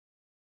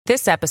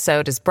This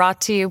episode is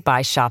brought to you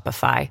by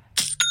Shopify.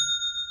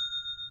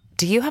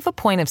 Do you have a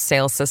point of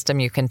sale system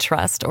you can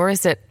trust, or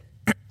is it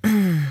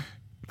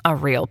a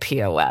real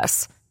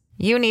POS?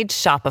 You need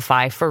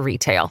Shopify for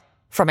retail.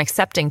 From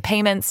accepting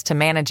payments to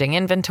managing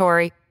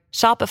inventory,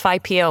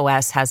 Shopify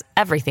POS has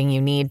everything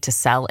you need to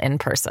sell in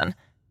person.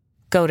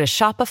 Go to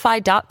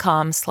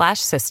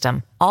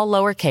shopify.com/system, all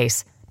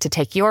lowercase, to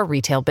take your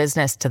retail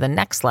business to the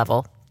next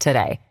level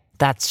today.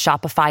 That's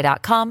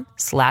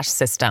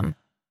shopify.com/system.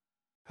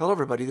 Hello,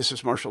 everybody. This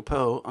is Marshall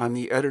Poe. I'm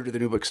the editor of the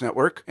New Books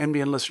Network.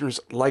 NBN listeners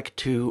like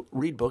to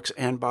read books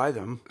and buy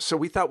them. So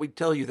we thought we'd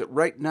tell you that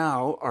right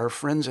now, our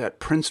friends at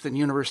Princeton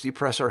University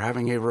Press are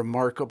having a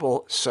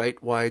remarkable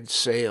site-wide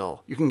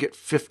sale. You can get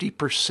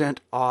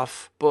 50%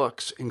 off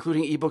books,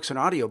 including ebooks and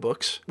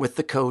audiobooks, with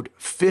the code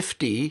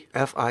 50,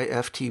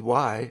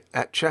 F-I-F-T-Y,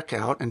 at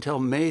checkout until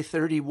May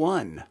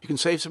 31. You can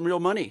save some real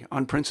money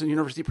on Princeton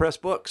University Press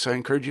books. I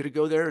encourage you to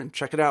go there and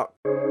check it out.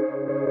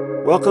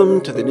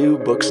 Welcome to the New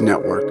Books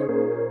Network.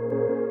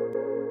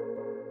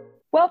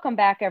 Welcome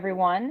back,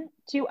 everyone,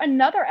 to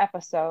another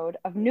episode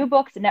of New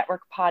Books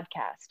Network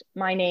podcast.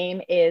 My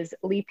name is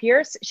Lee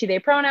Pierce, she, they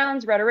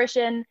pronouns,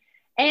 rhetorician,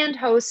 and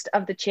host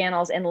of the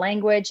channels in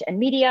language and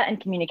media and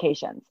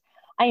communications.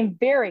 I am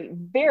very,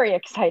 very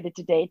excited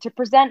today to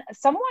present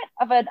somewhat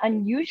of an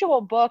unusual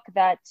book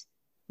that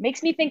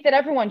makes me think that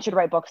everyone should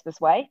write books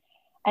this way.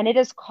 And it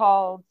is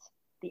called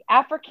The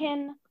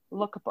African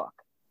Lookbook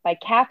by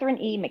Catherine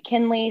E.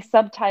 McKinley,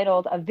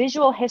 subtitled A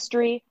Visual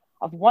History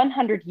of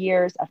 100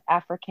 Years of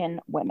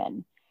African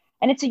Women.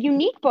 And it's a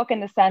unique book in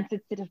the sense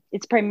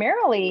it's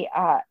primarily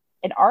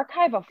an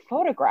archive of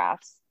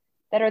photographs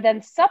that are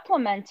then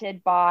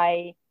supplemented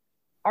by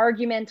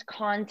argument,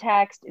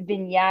 context,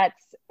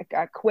 vignettes,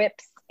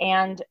 quips,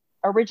 and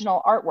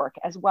original artwork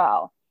as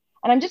well.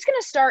 And I'm just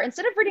going to start,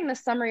 instead of reading the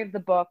summary of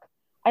the book,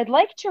 I'd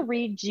like to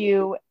read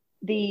you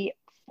the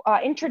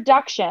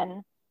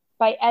introduction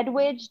by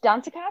Edwidge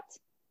Danticat,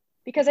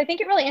 because I think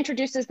it really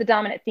introduces the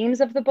dominant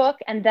themes of the book.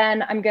 And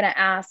then I'm going to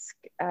ask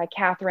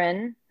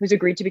Catherine, who's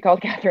agreed to be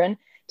called Catherine,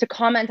 to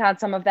comment on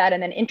some of that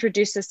and then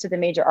introduce us to the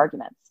major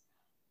arguments.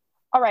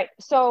 All right,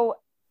 so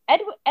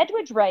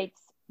Edwidge writes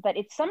that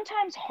it's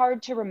sometimes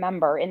hard to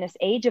remember in this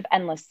age of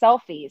endless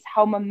selfies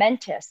how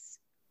momentous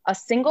a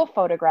single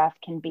photograph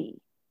can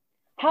be.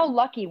 How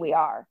lucky we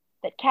are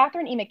that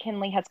Catherine E.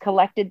 McKinley has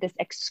collected this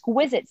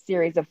exquisite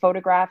series of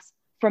photographs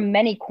from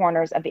many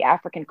corners of the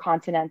African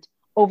continent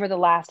over the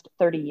last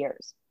 30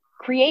 years,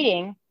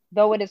 creating,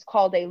 though it is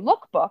called a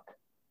lookbook,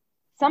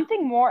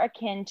 something more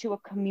akin to a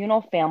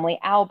communal family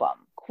album.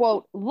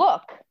 Quote,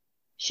 "Look,"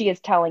 she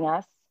is telling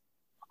us,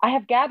 "I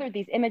have gathered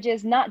these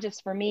images not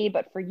just for me,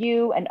 but for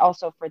you and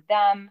also for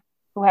them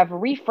who have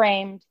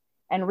reframed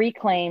and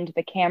reclaimed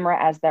the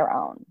camera as their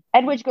own."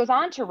 Edwidge goes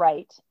on to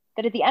write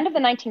that at the end of the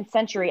 19th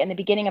century and the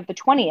beginning of the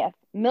 20th,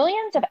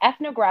 millions of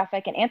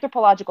ethnographic and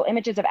anthropological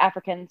images of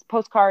Africans,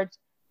 postcards,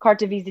 carte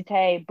de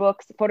visite,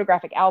 books,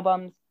 photographic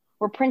albums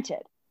were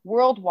printed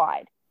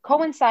worldwide,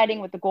 coinciding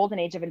with the golden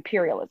age of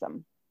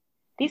imperialism.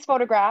 These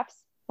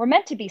photographs were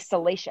meant to be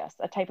salacious,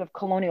 a type of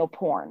colonial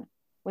porn,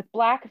 with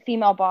Black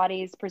female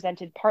bodies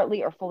presented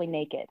partly or fully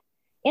naked.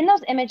 In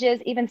those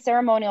images, even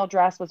ceremonial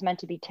dress was meant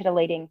to be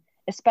titillating,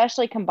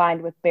 especially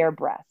combined with bare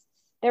breasts.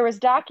 There was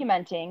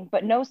documenting,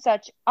 but no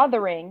such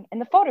othering in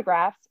the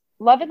photographs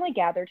lovingly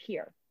gathered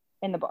here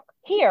in the book.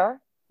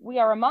 Here, we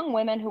are among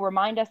women who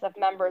remind us of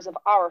members of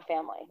our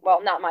family.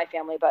 Well, not my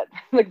family, but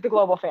like the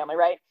global family,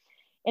 right?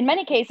 In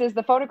many cases,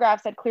 the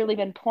photographs had clearly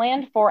been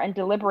planned for and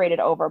deliberated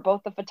over.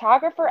 Both the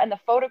photographer and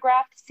the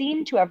photographed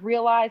seemed to have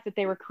realized that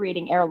they were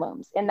creating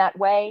heirlooms. In that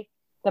way,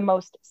 the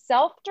most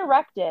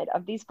self-directed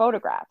of these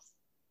photographs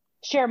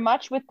share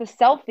much with the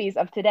selfies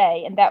of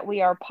today in that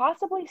we are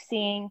possibly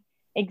seeing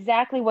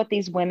exactly what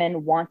these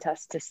women want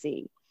us to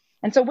see.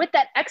 And so with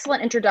that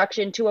excellent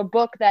introduction to a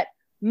book that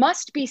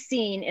must be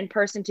seen in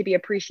person to be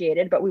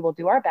appreciated, but we will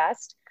do our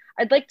best,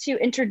 I'd like to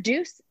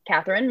introduce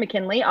Catherine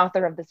McKinley,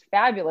 author of this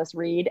fabulous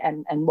read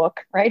and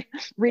look, right?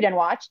 Read and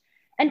watch.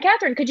 And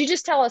Catherine, could you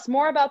just tell us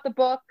more about the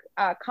book,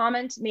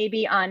 comment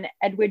maybe on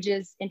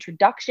Edwidge's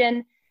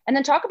introduction, and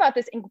then talk about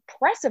this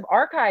impressive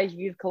archive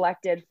you've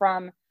collected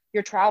from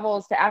your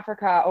travels to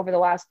Africa over the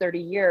last 30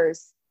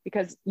 years,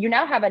 because you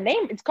now have a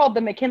name. It's called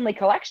the McKinley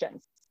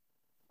Collections.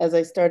 As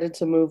I started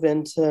to move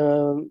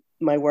into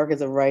my work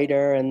as a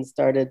writer and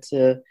started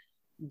to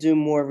do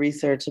more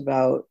research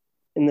about,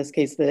 in this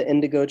case, the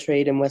indigo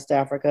trade in West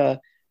Africa,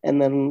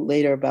 and then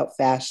later about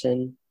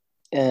fashion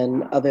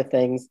and other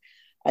things,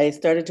 I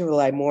started to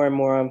rely more and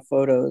more on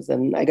photos.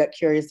 And I got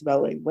curious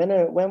about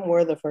when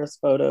were the first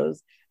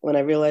photos? When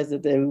I realized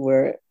that they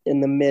were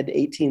in the mid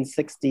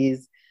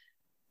 1860s,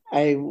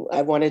 I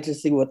wanted to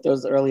see what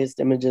those earliest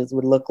images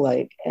would look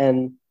like.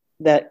 And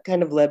that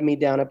kind of led me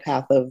down a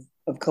path of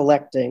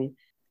collecting.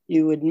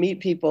 You would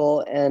meet people,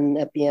 and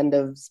at the end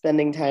of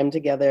spending time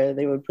together,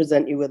 they would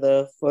present you with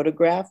a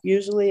photograph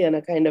usually and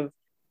a kind of,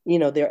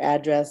 their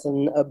address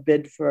and a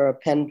bid for a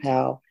pen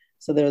pal.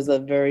 So there was a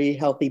very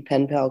healthy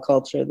pen pal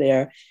culture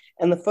there.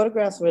 And the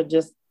photographs were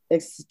just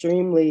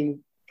extremely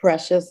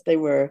precious. They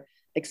were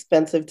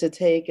expensive to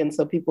take. And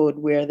so people would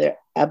wear their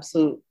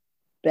absolute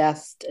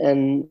best.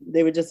 And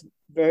they were just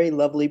very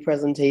lovely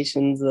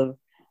presentations of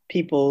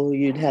people who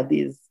you'd have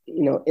these,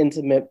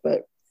 intimate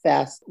but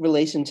fast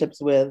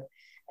relationships with.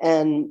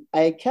 And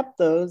I kept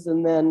those.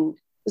 And then,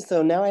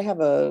 so now I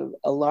have a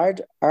large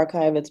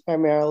archive. It's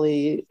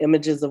primarily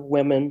images of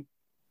women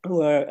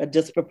who are a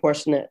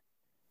disproportionate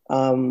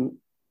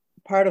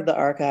part of the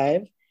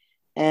archive.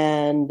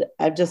 And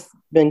I've just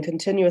been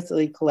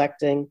continuously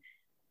collecting.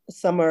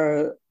 Some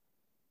are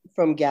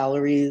from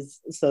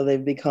galleries, so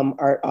they've become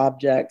art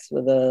objects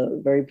with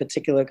a very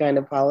particular kind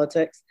of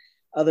politics.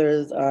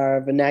 Others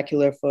are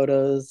vernacular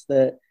photos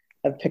that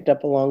I've picked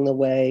up along the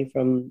way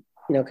from,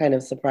 kind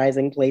of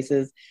surprising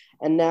places.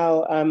 And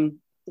now I'm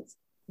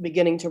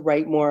beginning to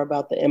write more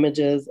about the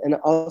images, and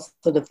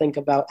also to think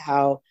about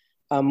how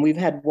we've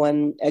had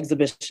one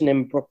exhibition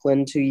in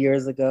Brooklyn 2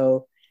 years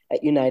ago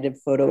at United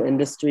Photo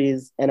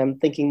Industries, and I'm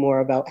thinking more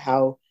about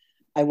how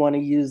I want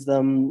to use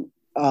them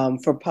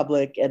for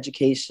public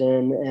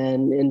education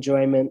and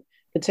enjoyment,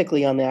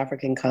 particularly on the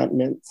African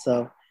continent.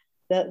 So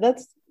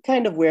that's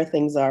kind of where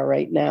things are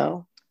right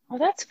now. Oh,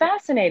 that's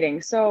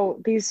fascinating.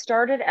 So these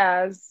started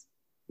as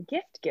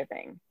gift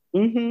giving.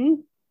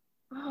 Mm-hmm.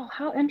 Oh,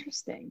 how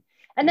interesting.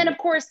 And then, of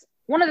course,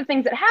 one of the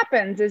things that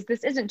happens is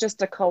this isn't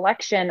just a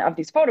collection of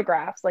these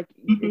photographs. Like,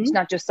 it's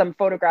not just some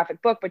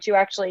photographic book, but you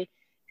actually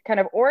kind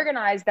of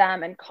organize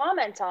them and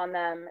comment on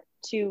them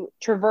to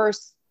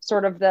traverse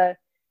sort of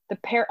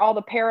all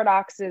the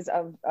paradoxes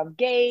of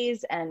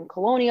gaze and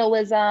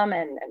colonialism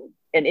and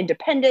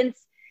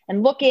independence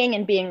and looking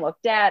and being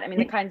looked at. I mean,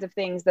 the kinds of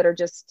things that are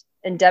just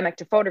endemic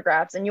to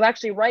photographs. And you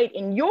actually write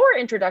in your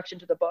introduction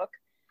to the book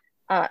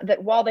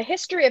that while the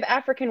history of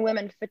African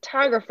women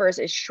photographers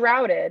is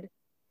shrouded,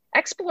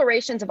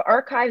 explorations of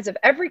archives of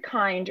every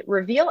kind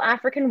reveal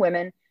African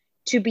women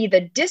to be the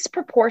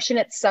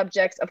disproportionate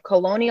subjects of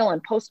colonial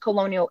and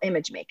post-colonial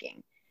image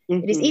making.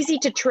 It is easy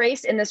to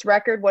trace in this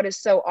record what is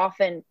so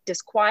often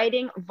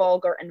disquieting,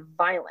 vulgar, and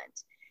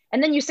violent.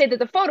 And then you say that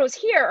the photos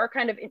here are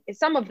kind of,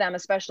 some of them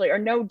especially, are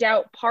no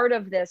doubt part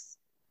of this,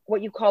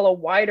 what you call a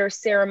wider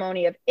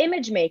ceremony of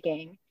image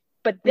making.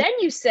 But then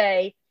you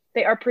say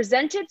they are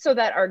presented so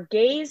that our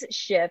gaze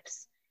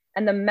shifts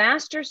and the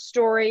master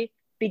story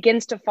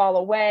begins to fall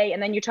away.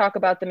 And then you talk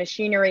about the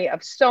machinery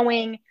of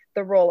sewing,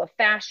 the role of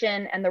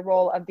fashion, and the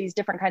role of these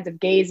different kinds of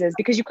gazes,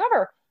 because you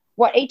cover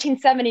what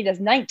 1870 to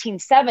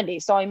 1970.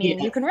 So, I mean,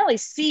 you can really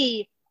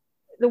see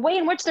the way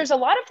in which there's a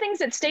lot of things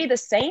that stay the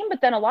same, but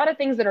then a lot of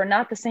things that are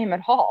not the same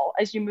at all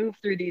as you move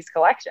through these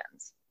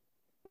collections.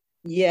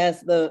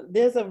 Yes,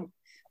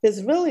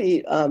 there's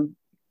really,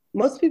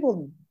 most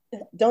people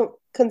don't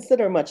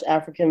consider much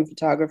African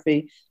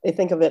photography. They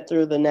think of it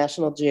through the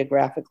National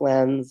Geographic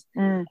lens,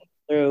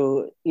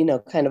 through,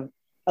 kind of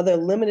other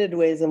limited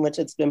ways in which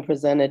it's been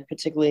presented,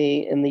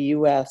 particularly in the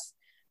US.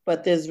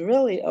 But there's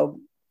really a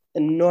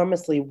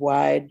enormously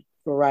wide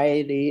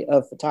variety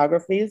of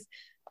photographies.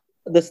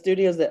 The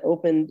studios that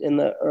opened in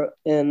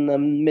the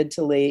mid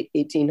to late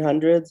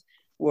 1800s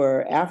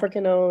were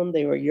African owned,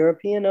 they were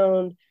European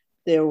owned,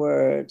 there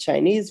were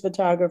Chinese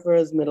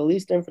photographers, Middle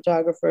Eastern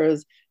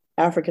photographers,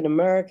 African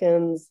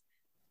Americans,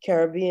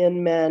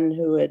 Caribbean men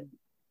who had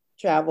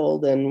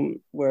traveled and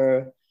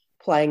were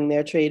plying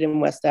their trade in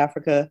West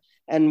Africa.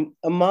 And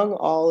among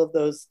all of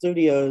those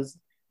studios,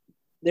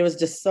 there was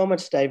just so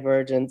much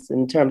divergence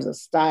in terms of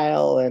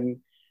style and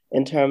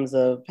in terms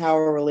of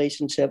power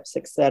relationships,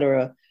 et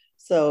cetera.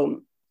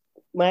 So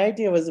my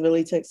idea was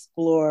really to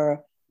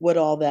explore what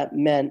all that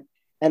meant,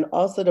 and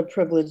also to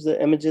privilege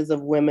the images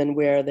of women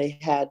where they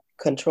had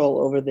control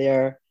over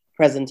their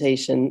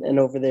presentation and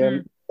over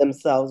their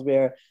themselves,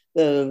 where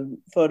the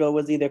photo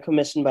was either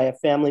commissioned by a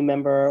family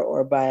member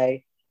or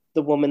by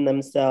the woman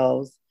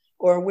themselves,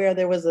 or where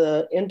there was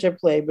an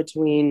interplay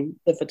between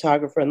the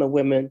photographer and the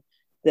women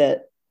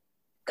that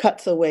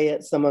cuts away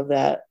at some of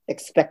that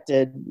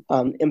expected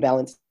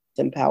imbalance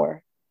in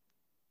power.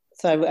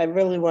 So I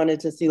really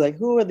wanted to see, like,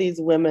 who are these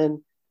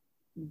women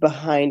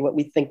behind what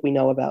we think we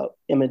know about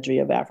imagery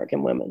of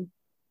African women?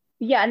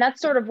 Yeah, and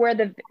that's sort of where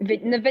the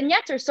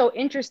vignettes are so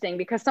interesting,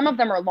 because some of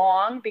them are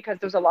long because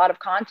there's a lot of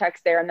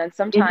context there. And then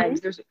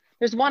sometimes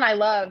there's one I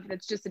love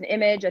that's just an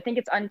image. I think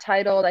it's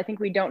untitled. I think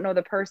we don't know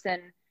the person.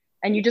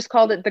 And you just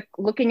called it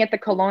looking at the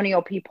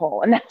colonial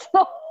people. And that's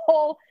the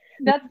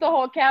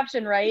whole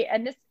caption, right?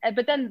 And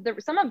but then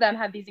some of them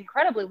have these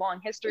incredibly long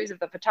histories of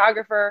the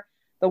photographer,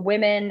 the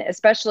women,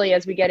 especially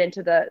as we get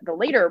into the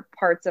later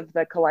parts of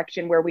the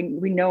collection where we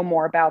know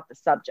more about the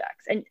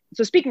subjects. And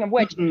so, speaking of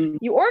which,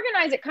 you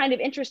organize it kind of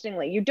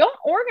interestingly. You don't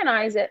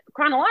organize it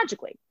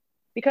chronologically,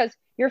 because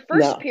your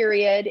first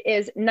period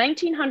is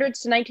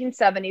 1900s to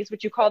 1970s,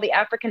 which you call the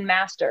African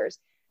masters.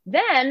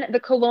 Then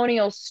the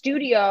colonial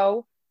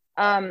studio,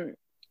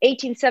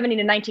 1870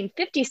 to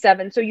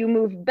 1957. So you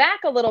move back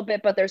a little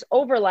bit, but there's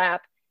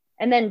overlap.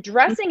 And then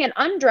dressing and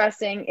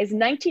undressing is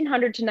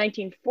 1900 to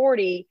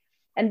 1940.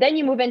 And then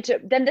you move into,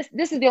 then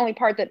this is the only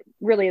part that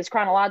really is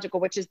chronological,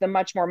 which is the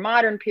much more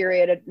modern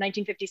period of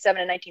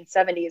 1957 and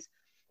 1970s,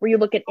 where you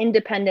look at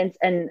independence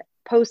and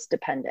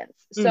post-dependence.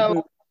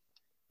 So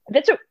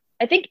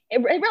I think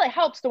it really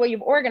helps the way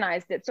you've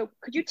organized it. So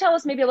could you tell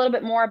us maybe a little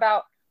bit more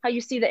about how you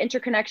see the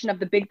interconnection of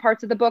the big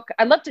parts of the book?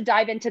 I'd love to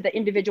dive into the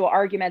individual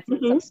arguments and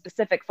some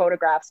specific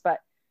photographs, but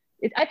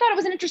I thought it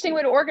was an interesting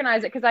way to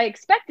organize it because I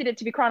expected it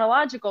to be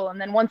chronological.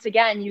 And then once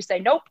again, you say,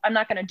 nope, I'm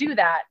not going to do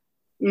that.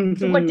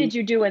 So what did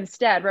you do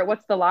instead, right?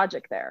 What's the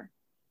logic there?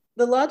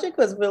 The logic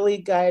was really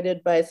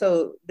guided by,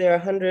 so there are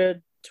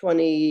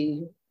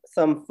 120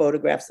 some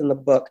photographs in the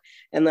book.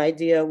 And the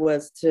idea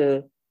was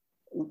to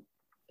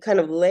kind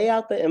of lay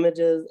out the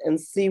images and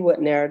see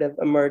what narrative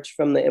emerged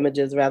from the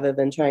images rather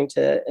than trying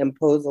to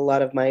impose a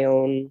lot of my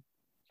own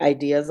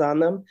ideas on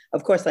them.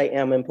 Of course, I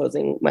am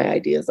imposing my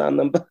ideas on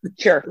them, but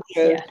sure,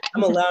 yeah.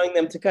 I'm allowing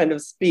them to kind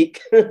of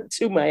speak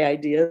to my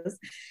ideas.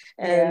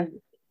 And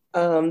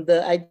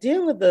the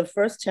idea with the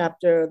first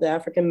chapter, The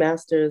African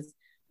Masters,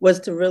 was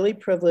to really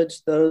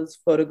privilege those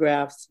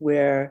photographs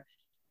where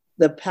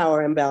the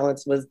power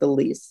imbalance was the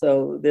least.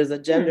 So there's a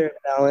gender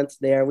imbalance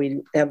there. We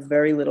have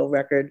very little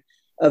record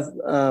of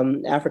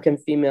African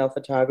female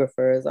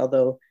photographers,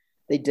 although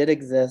they did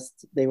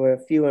exist. They were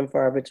few and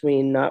far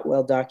between, not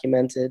well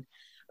documented.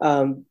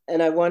 And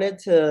I wanted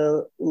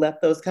to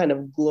let those kind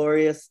of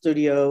glorious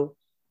studio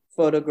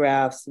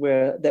photographs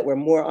that were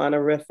more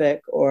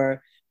honorific,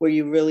 or where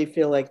you really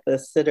feel like the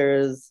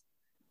sitter's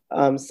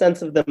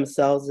sense of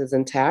themselves is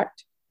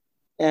intact,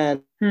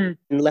 and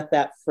let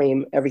that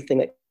frame everything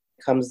that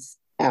comes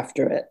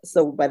after it.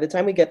 So by the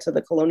time we get to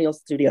the colonial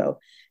studio,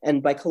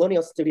 and by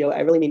colonial studio,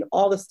 I really mean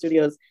all the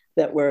studios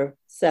that were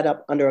set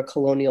up under a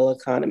colonial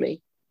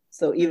economy.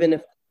 So even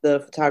if the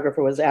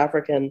photographer was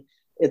African,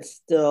 it's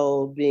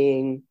still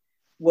being,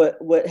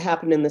 what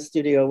happened in the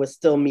studio was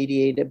still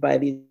mediated by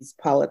these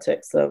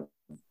politics of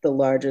the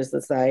larger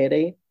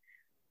society.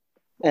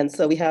 And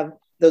so we have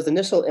those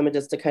initial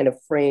images to kind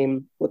of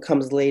frame what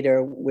comes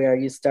later, where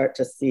you start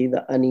to see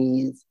the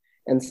unease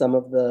and some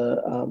of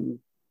the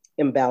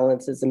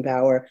imbalances in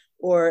power,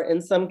 or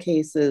in some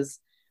cases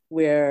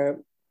where,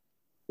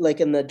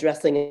 like in the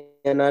dressing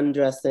and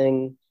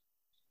undressing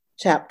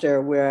chapter,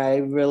 where I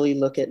really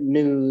look at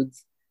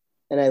nudes,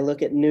 and I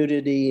look at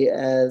nudity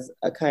as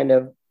a kind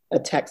of a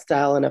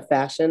textile and a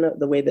fashion,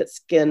 the way that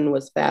skin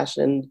was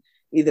fashioned,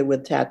 either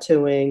with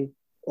tattooing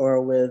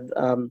or with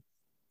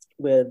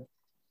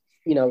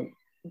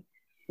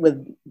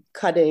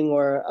cutting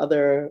or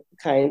other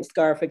kind,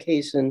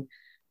 scarification,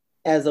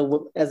 as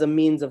a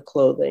means of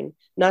clothing,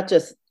 not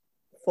just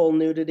full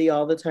nudity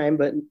all the time,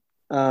 but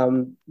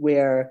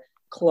where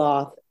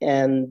cloth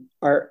and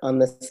art on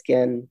the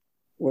skin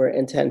were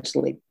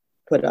intentionally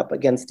put up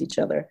against each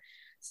other.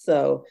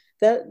 So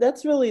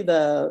that's really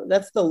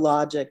the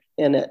logic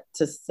in it,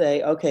 to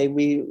say, okay,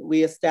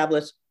 we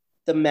establish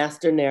the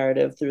master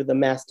narrative through the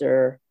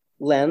master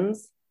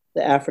lens,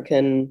 the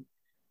African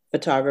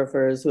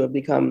photographers who have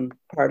become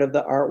part of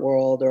the art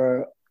world,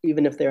 or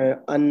even if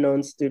they're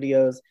unknown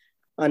studios,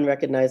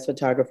 unrecognized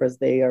photographers,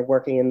 they are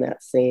working in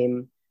that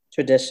same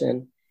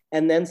tradition,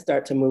 and then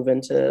start to move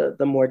into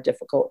the more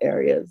difficult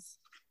areas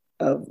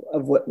of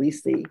what we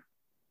see.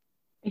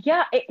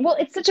 Yeah,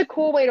 it's such a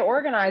cool way to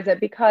organize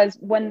it, because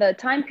when the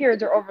time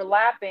periods are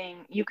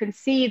overlapping, you can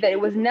see that it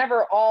was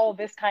never all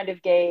this kind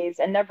of gaze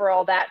and never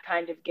all that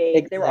kind of gaze.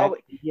 Exactly.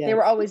 They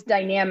were always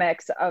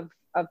dynamics of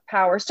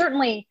power,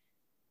 certainly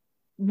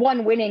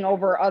one winning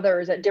over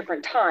others at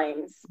different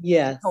times.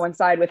 Yes,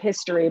 coincide with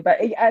history. But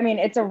I mean,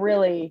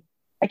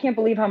 I can't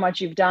believe how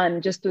much you've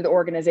done just through the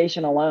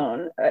organization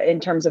alone in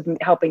terms of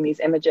helping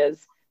these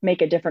images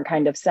make a different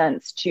kind of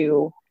sense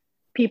to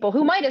people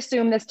who might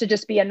assume this to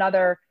just be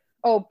another,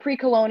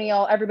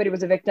 pre-colonial, everybody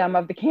was a victim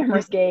of the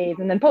camera's gaze,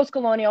 and then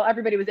post-colonial,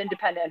 everybody was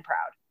independent and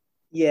proud.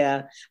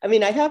 Yeah. I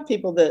mean, I have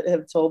people that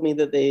have told me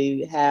that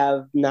they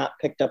have not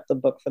picked up the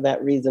book for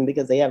that reason,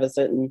 because they have a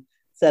certain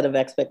set of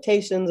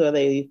expectations, or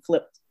they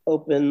flipped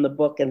open the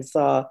book and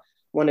saw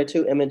one or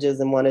two images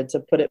and wanted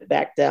to put it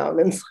back down.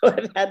 And so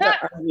I've had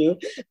to argue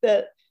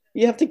that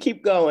you have to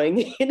keep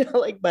going.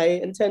 Like my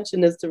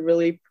intention is to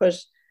really push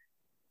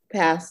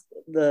past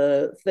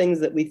the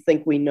things that we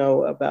think we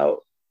know about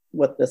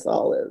what this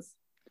all is.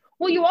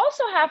 Well, you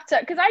also have to,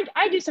 because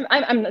I do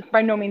I'm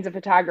by no means a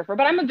photographer,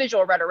 but I'm a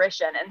visual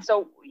rhetorician. And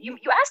so you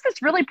ask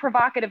this really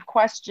provocative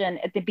question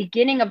at the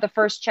beginning of the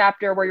first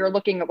chapter, where you're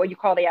looking at what you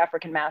call the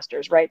African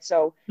masters, right?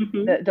 So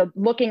the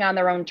looking on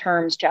their own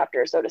terms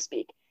chapter, so to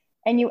speak.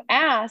 And you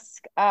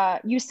ask,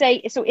 you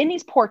say, so in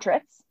these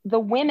portraits, the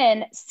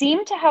women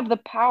seem to have the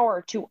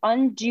power to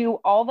undo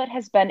all that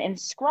has been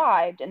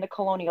inscribed in the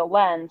colonial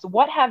lens.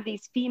 What have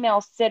these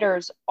female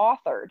sitters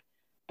authored,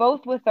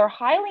 both with their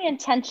highly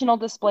intentional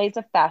displays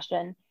of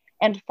fashion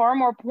and, far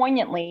more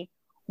poignantly,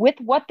 with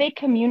what they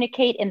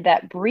communicate in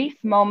that brief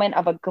moment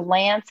of a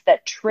glance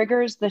that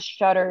triggers the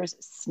shutter's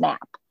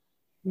snap?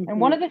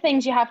 And one of the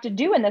things you have to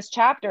do in this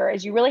chapter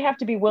is you really have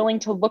to be willing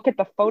to look at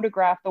the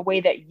photograph the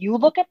way that you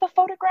look at the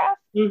photograph,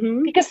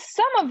 because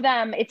some of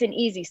them, it's an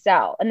easy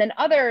sell. And then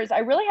others, I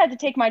really had to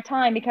take my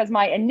time, because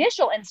my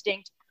initial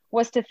instinct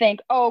was to think,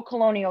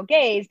 colonial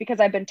gaze, because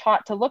I've been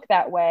taught to look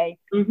that way.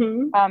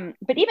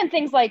 But even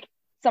things like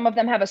some of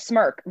them have a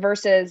smirk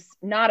versus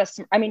not a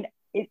smirk. I mean,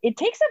 it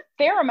takes a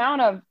fair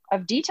amount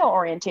of detail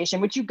orientation,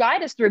 which you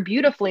guide us through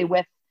beautifully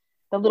with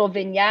the little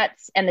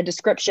vignettes and the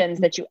descriptions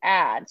that you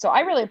add. So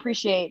I really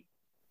appreciate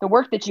the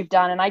work that you've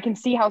done. And I can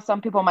see how some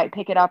people might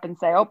pick it up and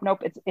say, oh,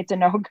 nope, it's a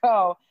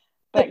no-go.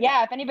 But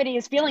yeah, if anybody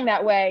is feeling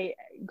that way,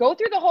 go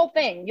through the whole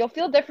thing. You'll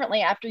feel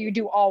differently after you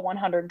do all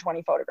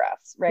 120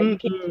 photographs, right?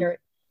 Mm-hmm.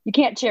 You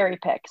can't cherry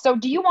pick. So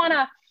do you want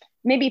to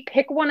maybe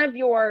pick one of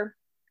your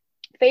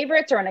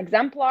favorites or an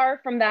exemplar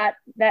from that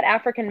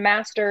African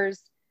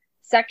Masters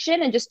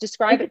section and just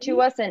describe it to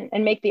us and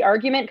make the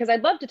argument? Because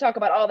I'd love to talk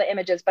about all the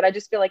images, but I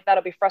just feel like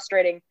that'll be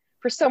frustrating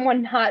for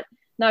someone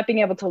not being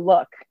able to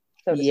look.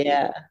 So to speak.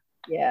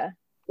 Yeah.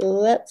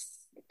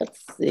 Let's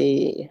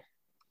see.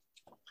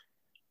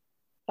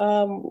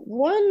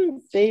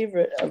 One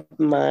favorite of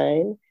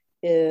mine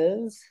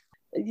is,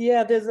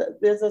 there's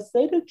a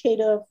Seydou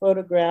Keita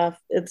photograph.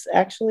 It's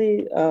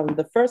actually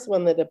the first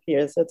one that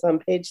appears. It's on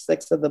page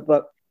 6 of the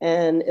book.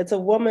 And it's a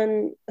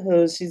woman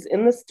she's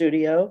in the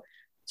studio.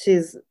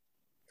 She's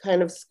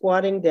kind of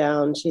squatting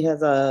down. She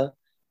has a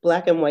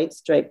black and white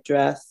striped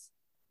dress,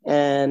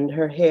 and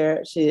her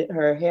head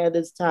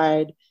is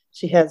tied.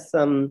 She has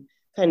some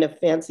kind of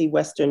fancy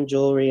Western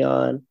jewelry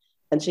on,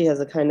 and she has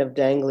a kind of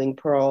dangling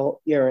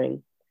pearl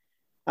earring.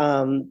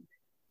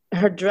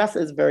 Her dress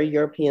is very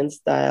European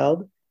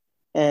styled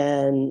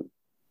and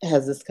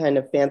has this kind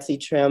of fancy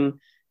trim,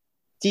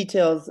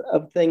 details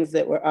of things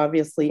that were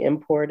obviously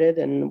imported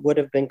and would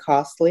have been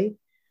costly.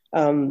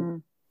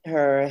 Her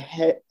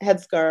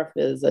headscarf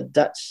is a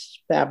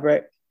Dutch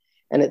fabric,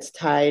 and it's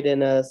tied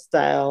in a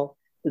style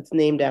that's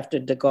named after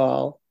de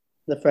Gaulle,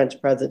 the French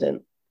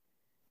president.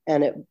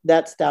 And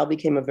that style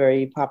became a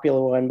very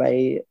popular one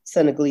by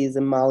Senegalese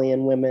and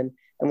Malian women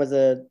and was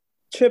a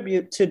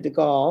tribute to de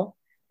Gaulle,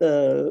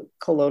 the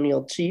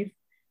colonial chief,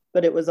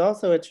 but it was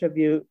also a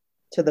tribute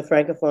to the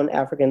Francophone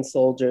African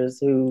soldiers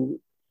who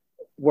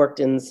worked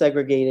in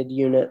segregated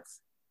units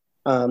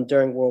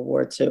during World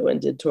War II and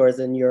did tours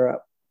in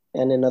Europe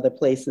and in other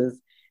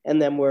places,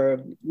 and then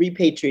were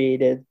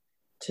repatriated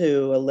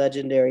to a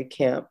legendary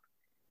camp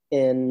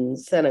in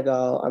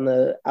Senegal on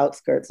the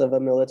outskirts of a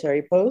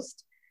military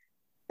post.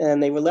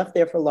 And they were left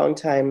there for a long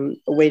time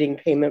awaiting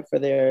payment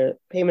of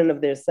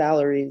their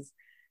salaries.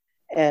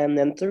 And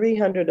then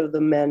 300 of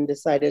the men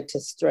decided to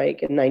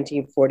strike in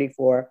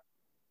 1944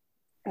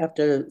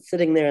 after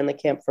sitting there in the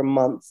camp for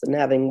months and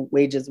having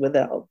wages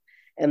withheld.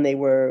 And they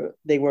were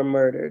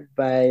murdered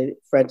by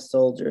French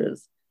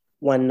soldiers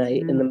one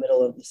night in the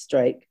middle of the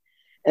strike.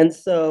 And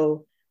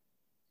so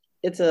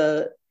it's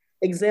a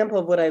example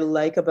of what I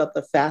like about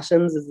the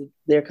fashions is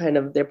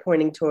they're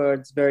pointing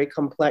towards very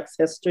complex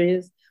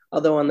histories.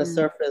 Although on the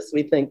surface,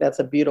 we think that's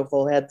a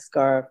beautiful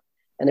headscarf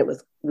and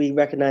we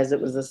recognize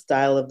it was a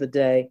style of the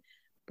day,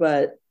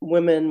 but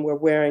women were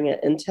wearing it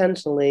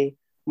intentionally,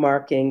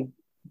 marking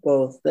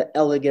both the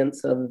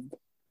elegance of,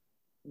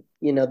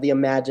 the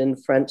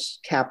imagined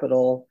French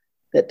capital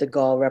that de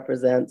Gaulle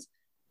represents,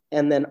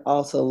 and then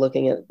also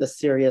looking at the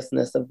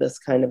seriousness of this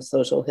kind of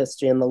social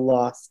history and the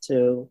loss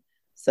to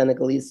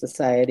Senegalese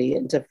society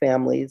and to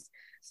families.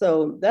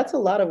 So that's a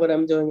lot of what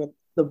I'm doing with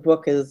the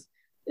book is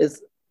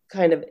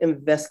kind of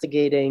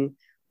investigating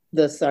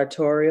the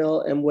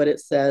sartorial and what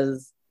it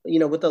says,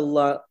 what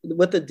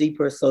the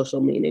deeper social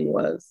meaning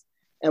was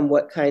and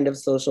what kind of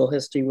social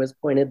history was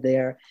pointed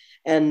there.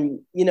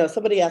 And,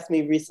 somebody asked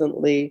me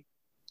recently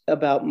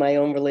about my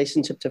own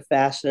relationship to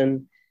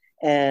fashion.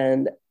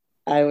 And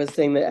I was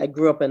saying that I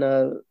grew up in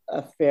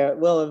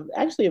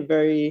actually a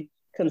very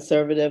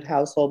conservative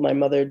household. My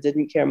mother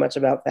didn't care much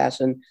about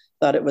fashion,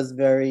 thought it was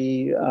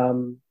very,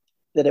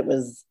 that it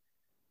was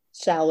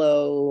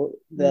shallow,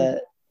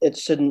 that it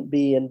shouldn't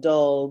be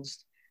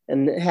indulged,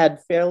 and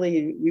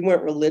we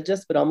weren't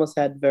religious, but almost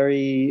had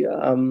very,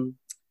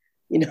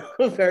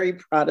 very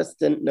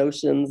Protestant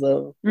notions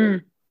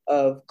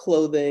of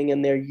clothing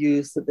and their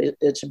use, that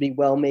it should be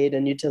well-made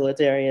and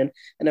utilitarian.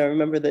 And I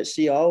remember that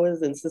she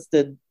always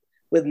insisted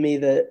with me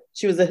that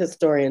she was a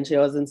historian. She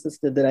always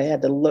insisted that I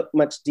had to look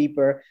much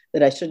deeper,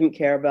 that I shouldn't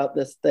care about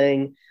this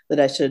thing, that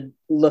I should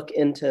look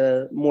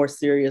into more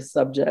serious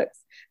subjects.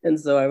 And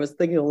so I was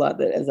thinking a lot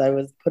that as I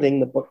was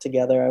putting the book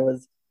together, I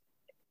was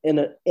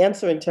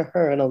answering to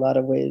her in a lot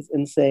of ways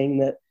and saying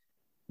that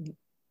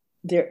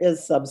there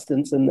is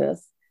substance in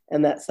this,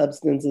 and that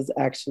substance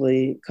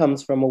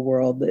comes from a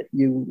world that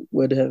you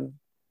would have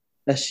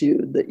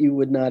eschewed, that you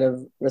would not have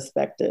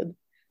respected.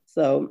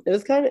 So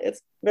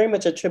it's very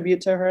much a tribute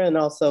to her and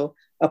also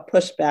a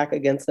pushback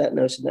against that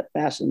notion that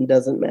fashion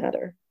doesn't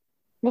matter.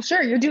 Well,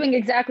 sure. You're doing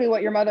exactly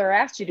what your mother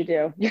asked you to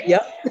do.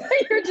 Yep.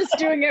 You're just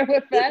doing it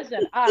with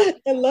fashion.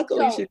 And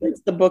luckily she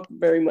likes the book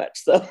very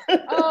much. So.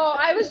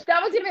 That was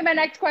going to be my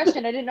next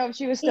question. I didn't know if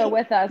she was still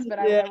with us, but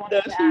I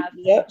wanted to ask.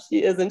 Yep,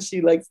 she is. And she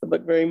likes the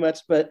book very much.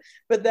 But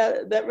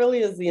that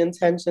really is the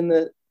intention,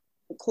 that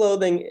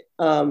clothing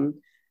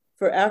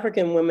for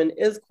African women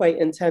is quite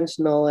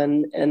intentional.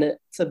 And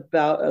it's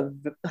about a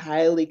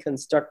highly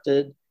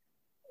constructed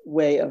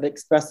way of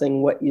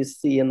expressing what you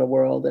see in the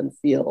world and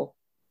feel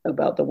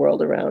about the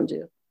world around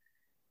you.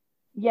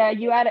 Yeah,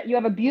 you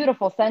have a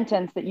beautiful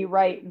sentence that you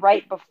write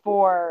right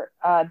before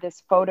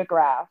this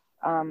photograph.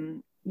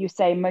 You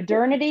say,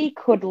 modernity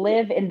could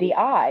live in the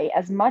eye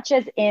as much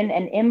as in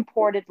an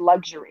imported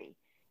luxury,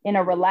 in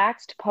a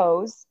relaxed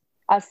pose,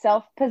 a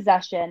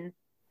self-possession,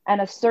 and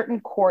a certain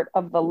court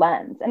of the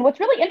lens. And what's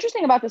really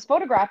interesting about this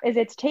photograph is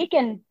it's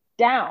taken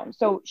down.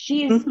 So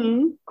she's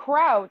Mm-hmm.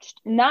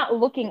 crouched, not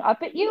looking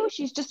up at you.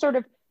 She's just sort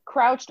of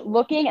crouched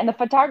looking, and the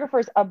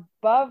photographer's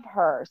above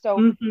her.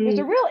 So there's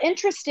a Mm-hmm. real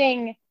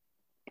interesting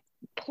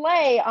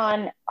play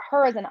on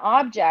her as an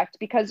object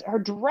because her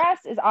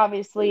dress is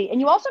obviously, and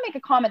you also make a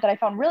comment that I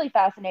found really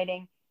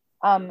fascinating,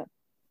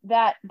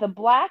 that the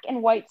black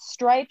and white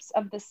stripes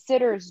of the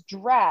sitter's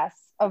dress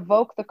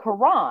evoke the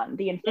Quran,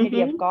 the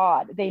infinity of Mm-hmm.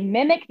 God. They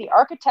mimic the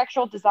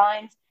architectural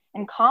designs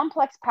and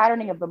complex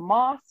patterning of the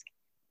mosque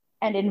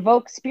and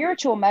invoke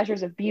spiritual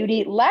measures of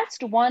beauty,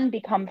 lest one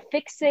become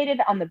fixated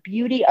on the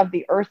beauty of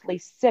the earthly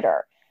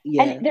sitter.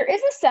 And Yeah. there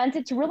is a sense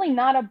it's really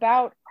not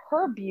about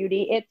her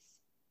beauty, it's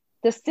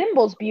the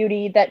symbol's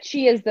beauty that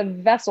she is the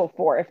vessel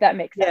for, if that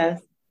makes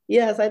sense.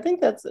 Yes. Yes, I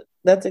think that's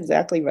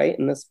exactly right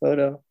in this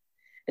photo.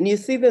 And you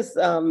see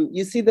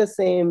the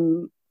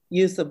same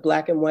use of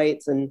black and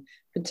whites and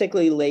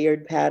particularly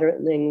layered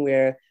patterning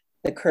where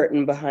the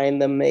curtain behind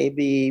them may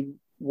be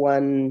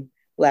one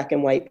black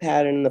and white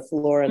pattern, the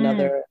floor Mm.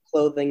 another,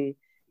 clothing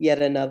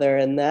yet another.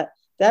 And that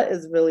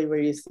is really where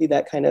you see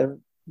that kind of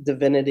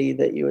divinity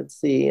that you would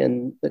see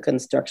in the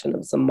construction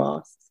of some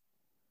mosques.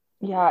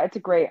 Yeah, it's a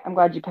great. I'm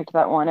glad you picked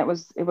that one. It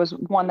was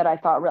one that I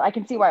thought I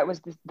can see why it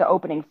was the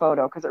opening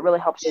photo because it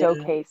really helps Yeah.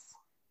 showcase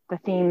the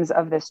themes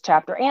of this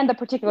chapter and the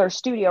particular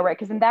studio, right?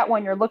 Because in that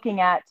one you're looking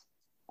at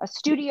a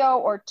studio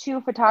or two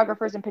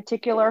photographers in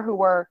particular who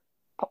were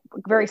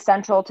very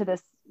central to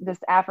this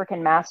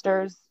African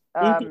masters,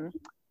 Mhm.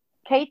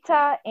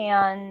 Keita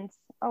and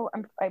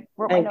I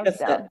wrote my And notes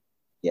cassette. down.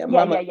 Yeah, Yeah,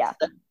 Mama yeah, yeah,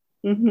 cassette.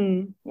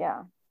 Hmm.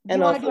 yeah. Do you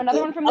And want to do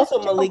another one from this?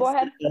 also Oh, Malik go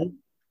ahead. Sita.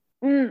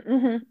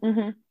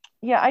 Mm-hmm.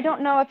 Yeah, I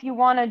don't know if you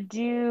want to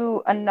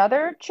do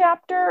another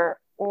chapter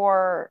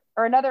or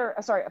another,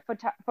 sorry, a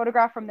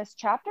photograph from this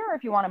chapter, or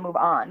if you want to move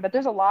on. But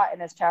there's a lot in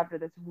this chapter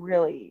that's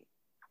really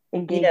Yeah,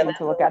 engaging that's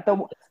to look at. that's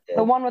The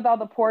good. one with all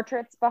the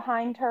portraits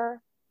behind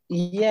her.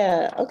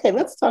 Yeah. Okay,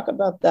 let's talk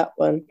about that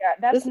one. Yeah,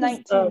 that's This is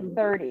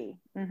 1930.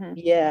 Mm-hmm.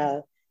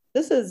 yeah.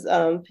 This is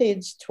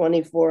page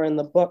 24 in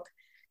the book,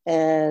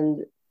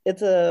 and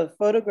it's a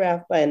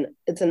photograph by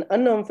it's an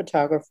unknown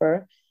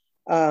photographer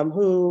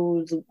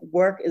whose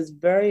work is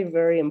very,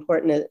 very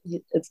important.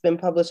 It's been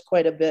published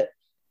quite a bit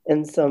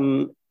in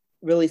some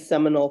really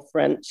seminal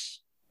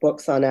French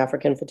books on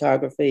African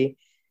photography,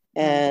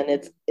 Mm-hmm. and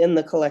it's in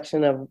the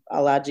collection of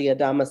Alaji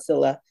Adama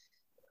Silla.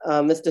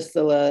 Mr.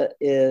 Silla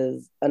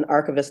is an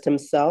archivist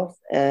himself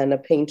and a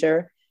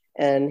painter,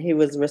 and he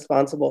was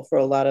responsible for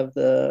a lot of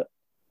the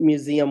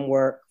museum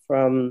work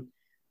from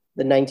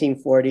the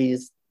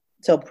 1940s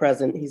till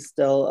present. He's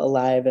still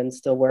alive and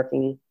still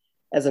working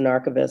as an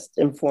archivist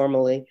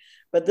informally.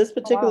 But this Oh,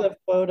 wow. particular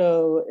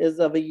photo is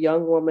of a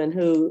young woman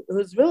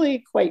who's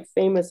really quite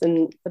famous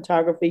in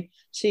photography.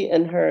 She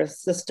and her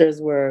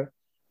sisters were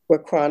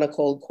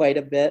chronicled quite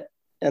a bit,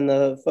 and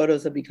the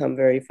photos have become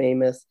very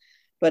famous.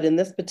 But in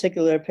this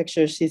particular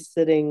picture, she's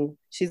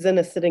in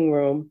a sitting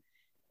room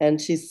and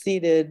she's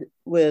seated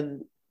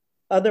with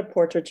other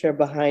portraiture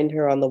behind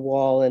her on the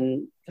wall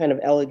in kind of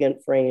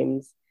elegant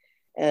frames.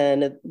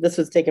 And this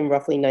was taken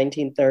roughly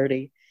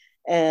 1930.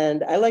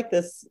 And I like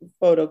this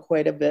photo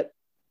quite a bit.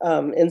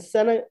 In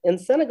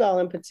Senegal,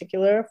 in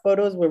particular,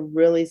 photos were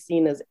really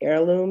seen as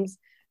heirlooms.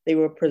 They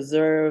were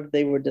preserved,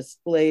 they were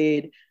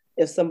displayed.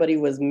 If somebody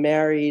was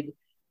married,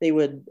 they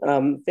would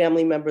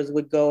family members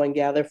would go and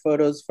gather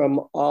photos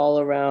from all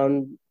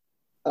around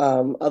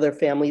other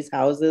families'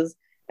 houses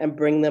and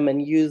bring them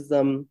and use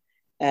them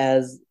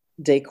as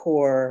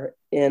decor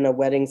in a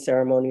wedding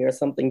ceremony or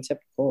something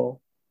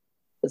typical,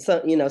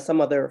 so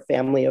some other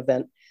family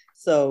event.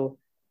 So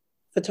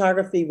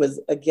photography was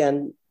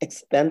again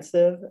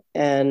expensive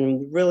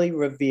and really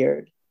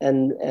revered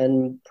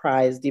and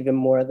prized even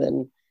more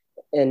than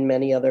in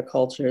many other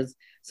cultures.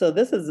 So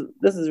this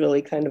is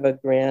really kind of a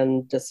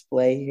grand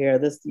display here.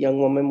 This young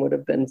woman would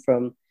have been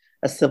from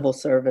a civil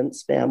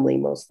servant's family,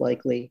 most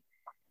likely.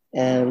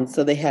 And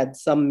so they had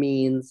some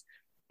means.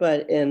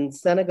 But in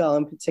Senegal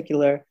in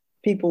particular,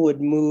 people would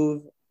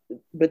move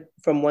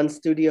from one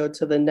studio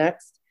to the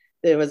next.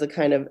 There was a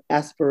kind of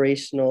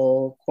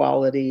aspirational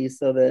quality,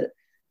 so that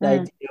the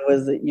Mm. idea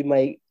was that you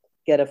might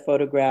get a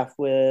photograph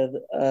with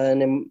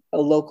a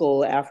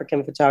local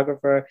African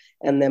photographer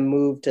and then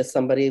move to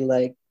somebody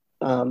like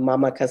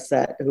Mama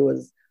Cassette, who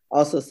was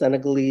also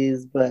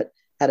Senegalese but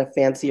had a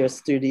fancier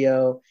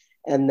studio.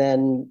 And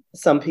then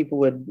some people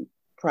would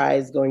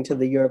prize going to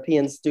the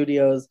European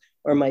studios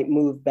or might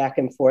move back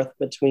and forth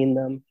between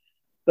them.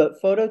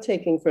 But photo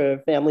taking for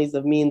families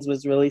of means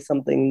was really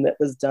something that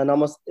was done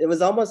it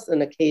was almost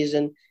an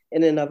occasion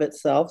in and of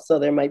itself. So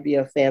there might be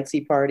a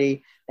fancy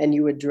party and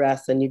you would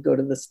dress and you go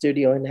to the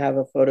studio and have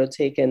a photo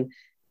taken.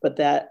 But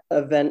that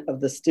event of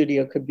the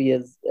studio could be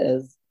as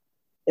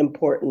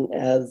important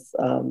as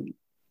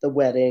the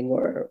wedding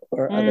or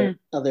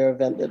other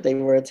event that they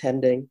were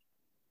attending.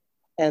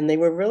 And they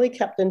were really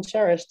kept and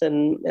cherished.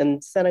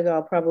 And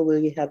Senegal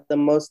probably had the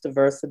most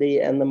diversity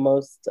and the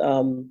most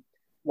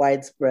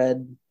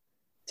widespread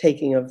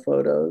taking of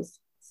photos.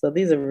 So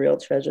these are real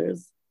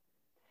treasures.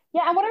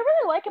 Yeah, and what I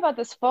really like about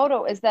this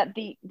photo is that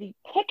the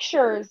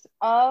pictures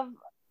of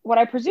what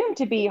I presume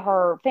to be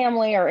her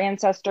family or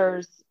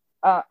ancestors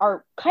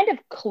are kind of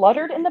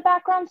cluttered in the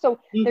background. So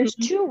there's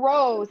two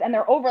rows and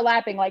they're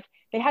overlapping. Like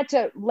they had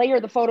to layer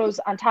the photos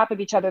on top of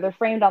each other. They're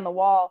framed on the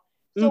wall.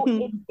 So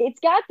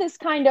it's got this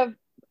kind of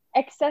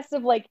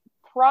excessive like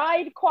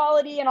pride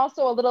quality and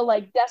also a little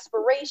like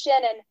desperation,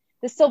 and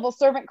the civil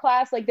servant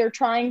class, like they're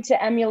trying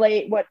to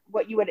emulate what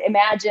you would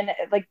imagine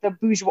like the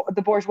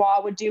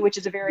bourgeois would do, which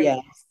is a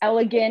very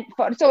elegant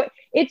photo. So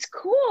it's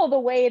cool the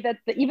way that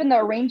even the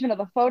arrangement of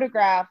the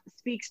photograph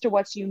speaks to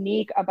what's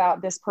unique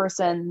about this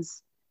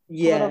person's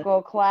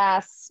political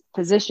class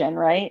position,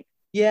 right?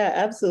 Yeah,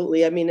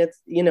 absolutely. I mean, it's,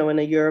 in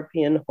a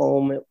European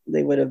home,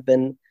 they would have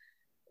been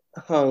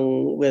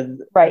hung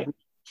with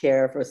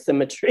care for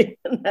symmetry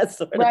and that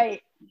sort of.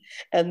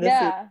 And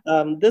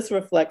this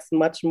reflects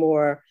much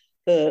more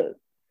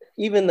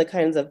even the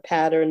kinds of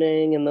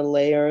patterning and the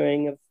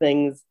layering of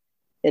things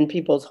in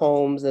people's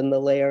homes and the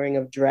layering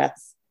of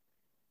dress.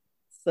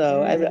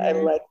 So I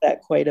like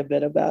that quite a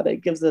bit about it.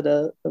 It gives it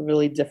a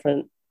really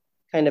different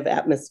kind of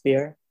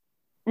atmosphere.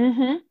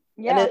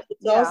 Yeah, and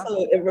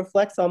it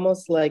reflects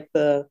almost like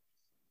the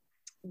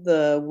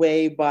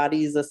way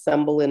bodies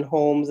assemble in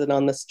homes and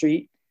on the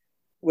street,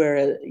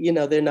 where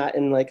they're not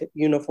in like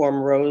uniform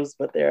rows,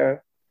 but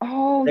they're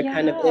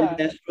kind of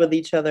enmeshed with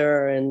each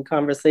other and in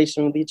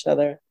conversation with each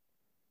other.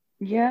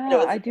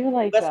 Yeah, I do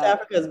like West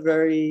Africa is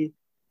very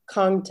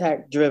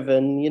contact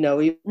driven.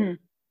 Even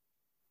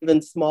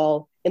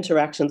small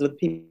interactions with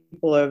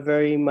people are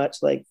very much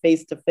like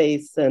face to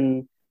face,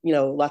 and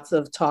lots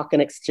of talk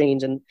and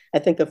exchange. And I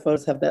think the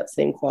photos have that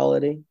same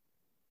quality.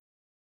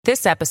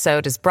 This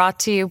episode is brought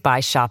to you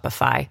by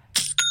Shopify.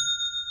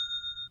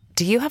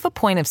 Do you have a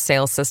point of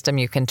sale system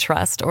you can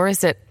trust, or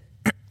is it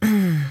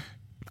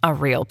a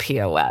real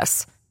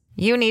POS?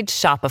 You need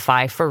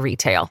Shopify for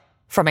retail.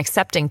 From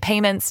accepting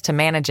payments to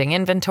managing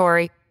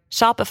inventory,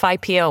 Shopify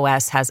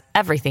POS has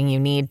everything you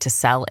need to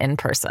sell in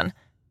person.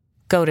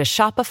 Go to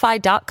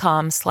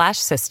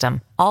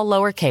shopify.com/system, all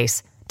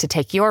lowercase, to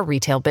take your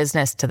retail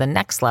business to the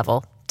next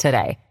level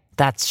today.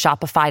 That's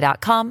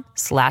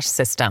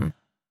shopify.com/system.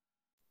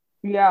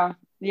 Yeah.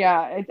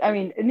 I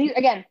mean, and these,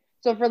 again,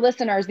 so for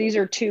listeners, these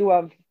are 2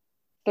 of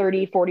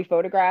 30, 40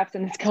 photographs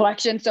in this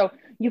collection. So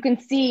you can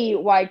see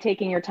why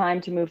taking your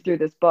time to move through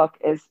this book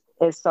is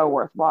so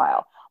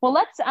worthwhile. Well,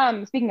 let's,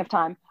 speaking of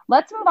time,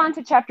 let's move on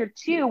to chapter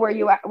 2, where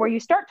you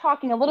start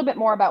talking a little bit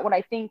more about what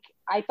I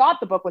thought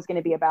the book was going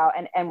to be about,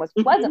 and was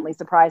pleasantly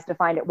surprised to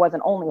find it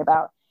wasn't only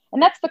about. And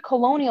that's the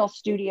colonial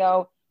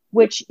studio,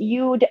 which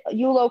you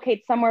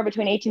locate somewhere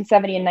between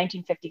 1870 and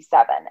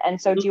 1957. And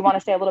so do you want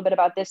to say a little bit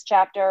about this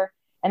chapter,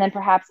 and then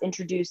perhaps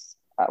introduce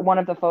one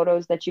of the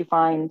photos that you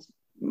find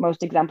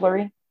most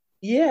exemplary?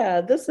 Yeah,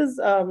 this is,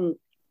 again,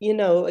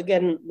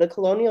 the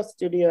colonial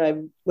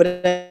studio,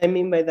 what I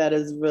mean by that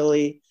is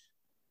really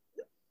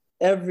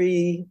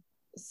every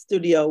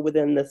studio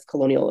within this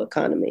colonial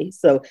economy.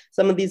 So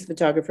some of these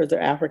photographers are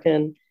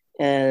African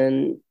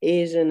and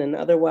Asian and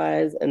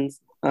otherwise, and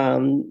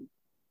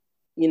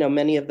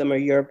many of them are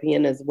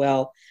European as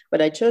well.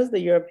 But I chose the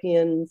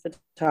European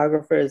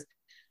photographers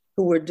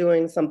who were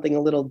doing something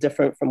a little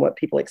different from what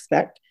people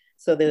expect.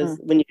 So there's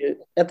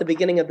at the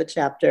beginning of the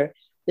chapter,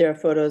 there are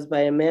photos by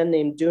a man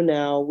named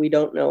Dunau. We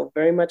don't know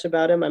very much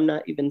about him. I'm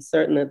not even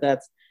certain that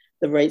that's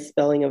the right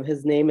spelling of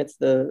his name. It's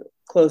the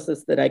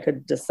closest that I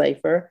could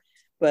decipher,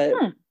 but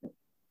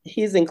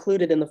he's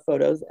included in the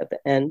photos at the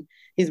end.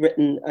 He's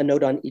written a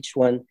note on each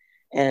one,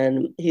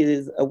 and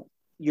he's a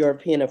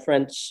European, a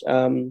French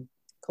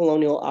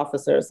colonial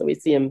officer. So we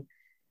see him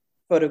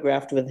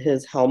photographed with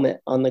his helmet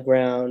on the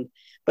ground,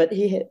 but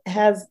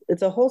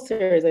it's a whole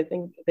series. I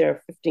think there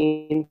are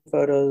 15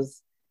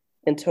 photos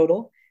in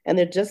total, and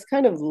they're just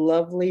kind of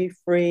lovely,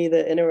 free.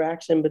 The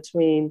interaction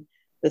between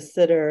the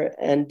sitter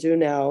and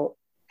Dunau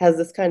has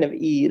this kind of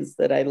ease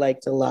that I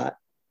liked a lot.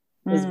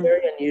 It's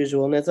very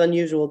unusual, and it's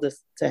unusual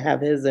to have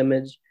his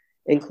image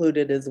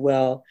included as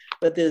well.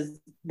 But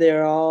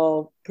they're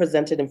all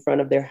presented in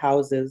front of their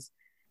houses,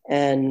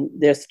 and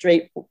they're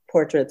straight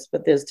portraits,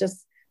 but there's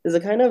a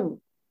kind of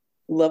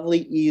lovely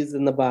ease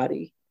in the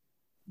body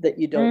that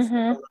you don't see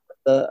with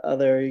the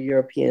other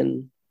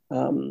European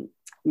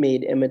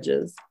made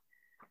images.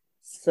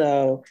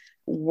 So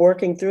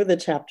working through the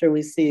chapter,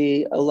 we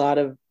see a lot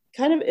of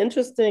kind of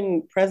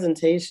interesting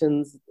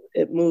presentations.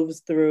 It moves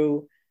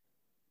through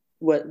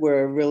what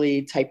were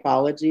really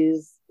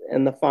typologies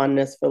and the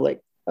fondness for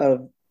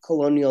of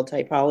colonial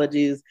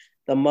typologies,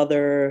 the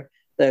mother,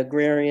 the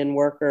agrarian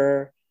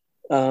worker,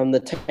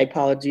 the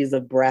typologies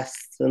of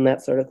breasts and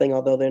that sort of thing,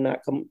 although they're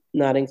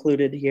not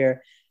included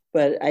here.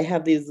 But I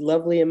have these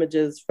lovely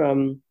images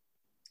from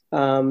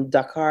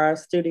Dakar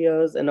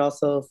studios and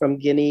also from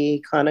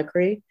Guinea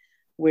Conakry,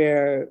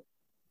 where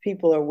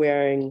people are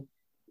wearing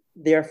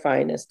their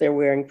finest. They're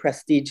wearing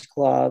prestige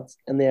cloths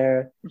and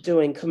they're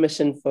doing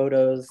commission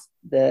photos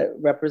that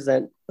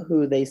represent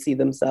who they see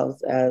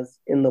themselves as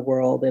in the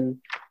world and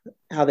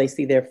how they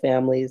see their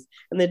families.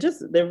 And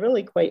they're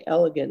really quite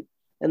elegant.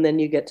 And then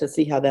you get to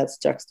see how that's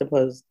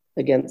juxtaposed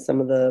against some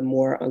of the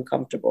more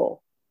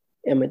uncomfortable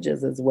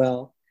images as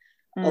well.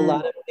 A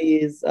lot of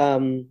these,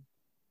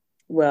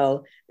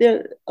 well,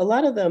 there a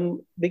lot of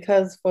them,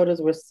 because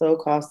photos were so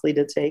costly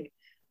to take,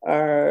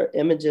 are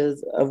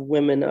images of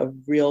women of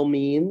real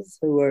means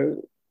who are,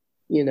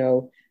 you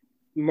know,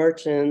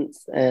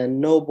 merchants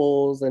and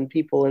nobles and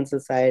people in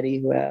society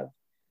who have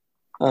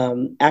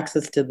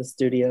access to the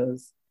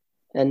studios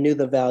and knew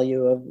the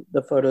value of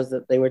the photos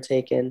that they were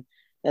taken.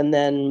 And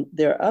then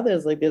there are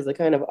others, like there's a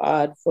kind of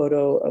odd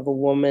photo of a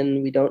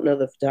woman. We don't know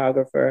the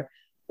photographer.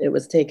 It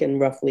was taken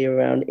roughly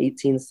around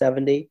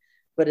 1870,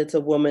 but it's a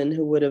woman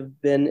who would have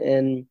been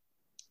in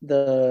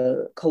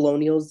the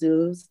colonial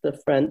zoos, the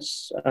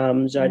French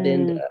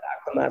Jardin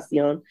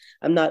d'Acclimation.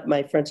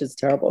 My French is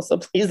terrible, so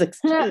please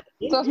excuse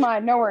me. So's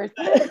mine, no worries.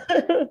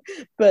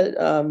 But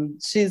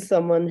she's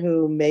someone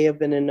who may have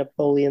been in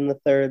Napoleon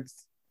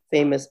III's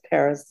famous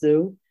Paris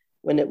Zoo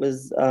when it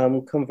was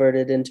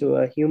converted into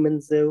a human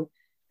zoo.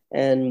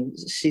 And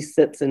she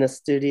sits in a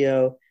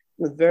studio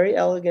with very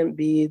elegant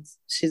beads.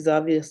 She's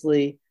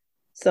obviously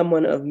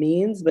someone of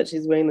means, but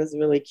she's wearing this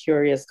really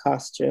curious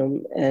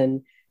costume.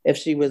 And if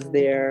she was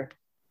there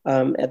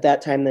at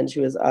that time, then she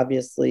was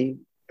obviously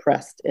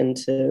pressed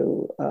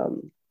into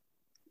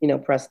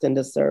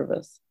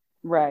service.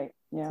 Right.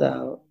 Yeah.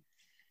 So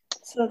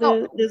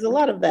there's a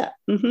lot of that.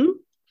 Mm-hmm.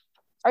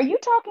 Are you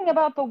talking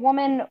about the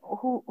woman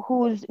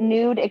who's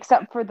nude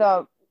except for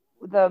the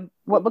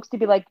what looks to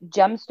be like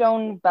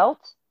gemstone belt?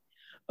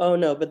 Oh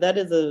no, but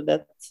that's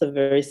a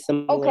very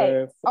similar.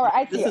 Okay. All right,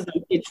 I see. This is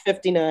on page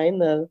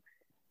 59.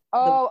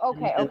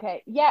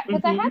 Okay. Yeah,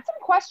 because I had some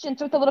questions.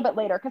 So it's a little bit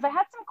later because I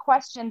had some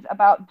questions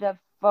about the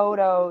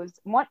photos.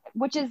 One,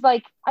 which is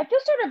like, I feel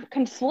sort of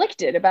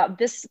conflicted about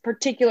this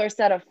particular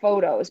set of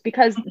photos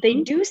because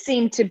they do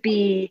seem to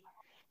be.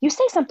 You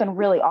say something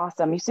really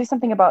awesome. You say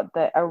something about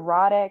the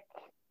erotic.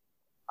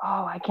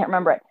 Oh, I can't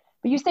remember it.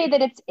 But you say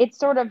that it's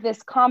sort of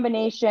this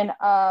combination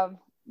of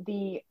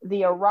the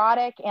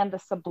erotic and the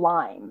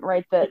sublime,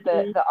 right?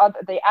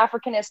 The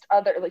Africanist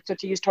other, like, so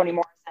to use Toni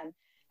Morrison,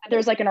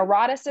 there's like an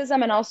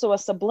eroticism and also a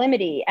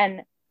sublimity.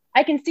 And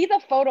I can see the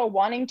photo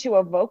wanting to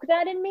evoke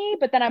that in me,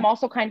 but then I'm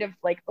also kind of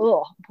like,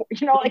 oh,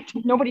 like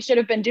nobody should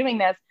have been doing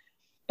this.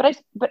 But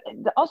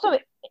also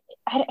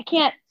I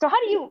can't. So how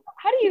do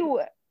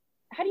you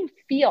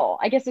feel?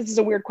 I guess this is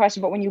a weird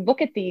question, but when you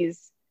look at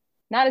these,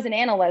 not as an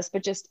analyst,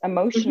 but just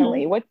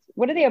emotionally, what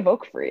do they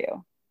evoke for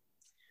you?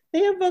 They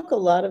evoke a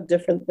lot of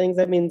different things.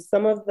 I mean,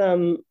 some of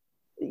them,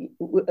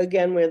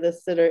 again, where the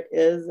sitter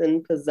is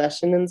in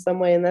possession in some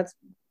way, and that's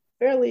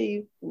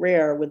fairly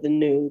rare with the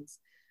nudes.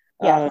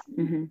 Yes.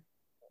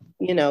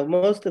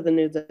 Most of the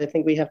nudes, I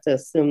think we have to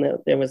assume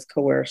that there was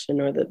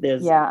coercion or that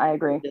there's I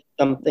agree.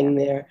 Something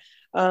there.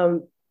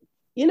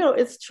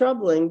 It's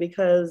troubling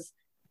because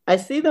I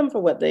see them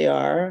for what they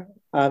are,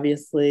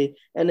 obviously,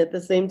 and at the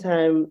same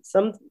time,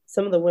 some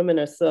of the women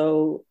are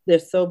so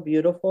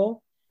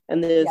beautiful.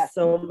 And there's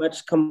so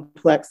much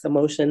complex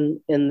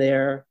emotion in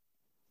their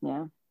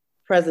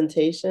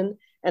presentation.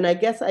 And I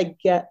guess I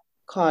get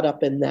caught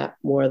up in that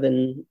more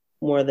than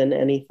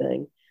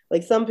anything.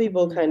 Like some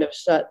people kind of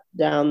shut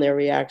down their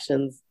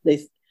reactions.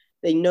 They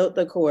note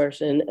the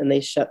coercion and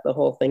they shut the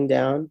whole thing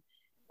down.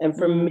 And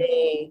for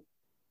me,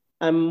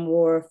 I'm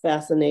more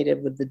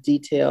fascinated with the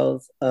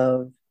details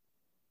of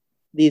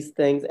these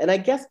things. And I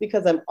guess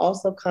because I'm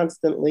also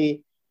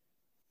constantly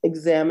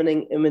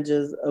examining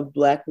images of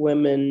Black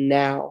women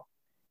now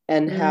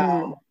and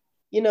how,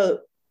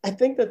 I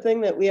think the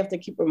thing that we have to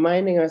keep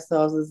reminding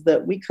ourselves is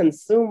that we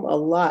consume a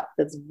lot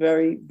that's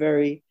very,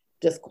 very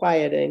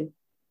disquieting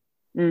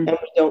and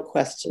we don't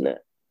question it.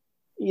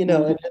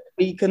 And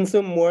we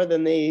consume more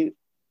than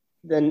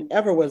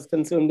ever was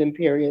consumed in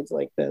periods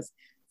like this.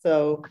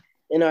 So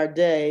in our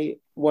day,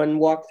 one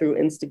walk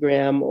through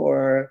Instagram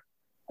or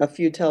a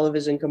few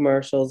television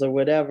commercials or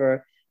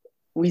whatever,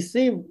 we're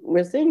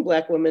seeing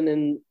Black women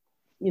in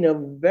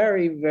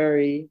very,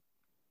 very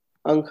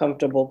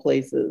uncomfortable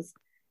places.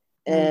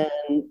 And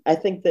I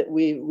think that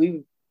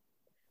we're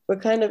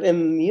kind of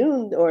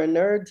immune or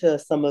inured to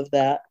some of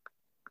that.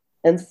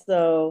 And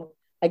so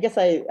I guess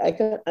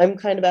I'm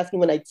kind of asking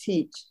when I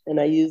teach and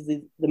I use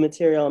the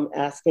material, I'm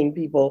asking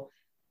people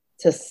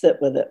to sit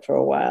with it for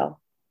a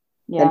while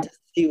and to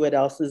see what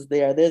else is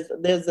there.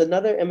 There's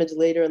another image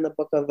later in the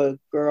book of a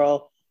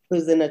girl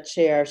who's in a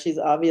chair. She's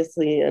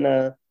obviously in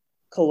a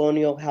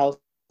colonial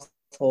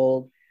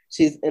household.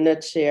 She's in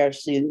a chair.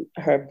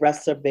 Her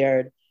breasts are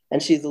bared,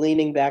 and she's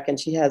leaning back, and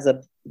she has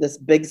this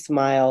big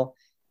smile.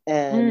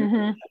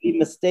 And you be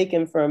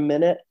mistaken for a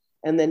minute,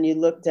 and then you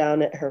look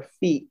down at her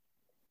feet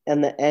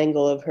and the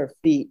angle of her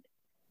feet,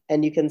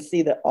 and you can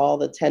see that all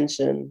the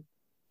tension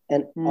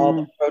and all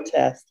the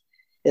protest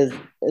is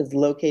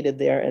located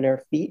there in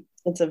her feet.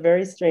 It's a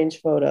very strange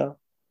photo.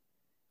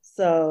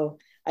 So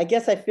I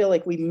guess I feel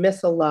like we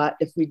miss a lot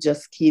if we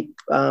just keep,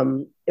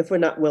 if we're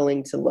not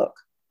willing to look.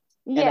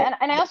 Yeah,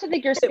 and I also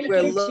think you're speaking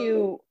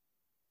to.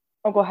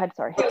 Oh, go ahead.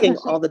 Sorry. Looking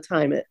all the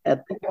time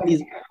at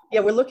these.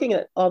 Yeah, we're looking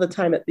at all the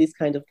time at these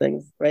kinds of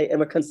things, right? And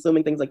we're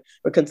consuming things like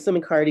we're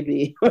consuming Cardi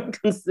B, we're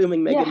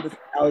consuming Megan Thee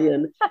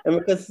Stallion, and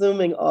we're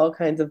consuming all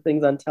kinds of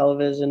things on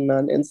television,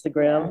 on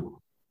Instagram,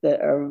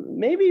 that are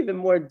maybe even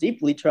more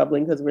deeply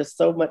troubling because we're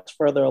so much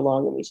further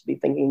along and we should be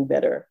thinking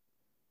better.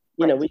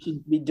 You know, we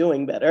should be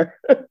doing better.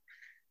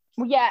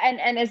 Yeah,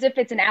 and as if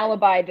it's an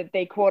alibi that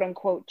they quote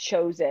unquote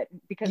chose it,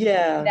 because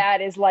that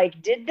is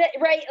like, did they,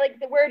 right? Like,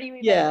 where do you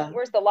even,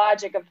 where's the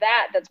logic of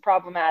that? That's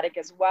problematic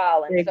as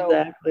well. And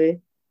exactly. So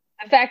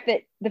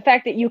the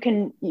fact that you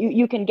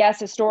can guess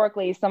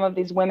historically some of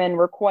these women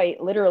were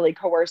quite literally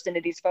coerced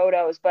into these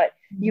photos, but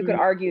you could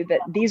argue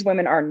that these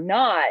women are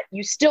not.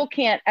 You still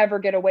can't ever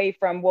get away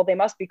from, well, they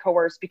must be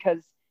coerced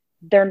because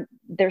they're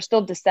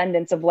still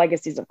descendants of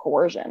legacies of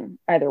coercion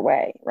either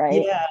way,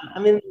 right? Yeah, I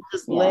mean,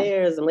 just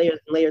layers and layers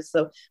and layers.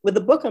 So with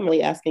the book, I'm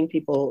really asking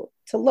people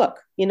to look,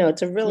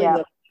 to really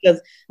look, because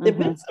there've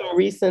been some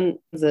recent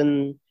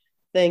and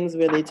things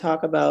where they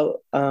talk about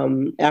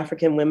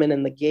African women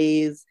and the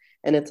gaze,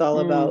 and it's all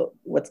about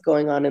what's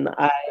going on in the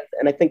eyes.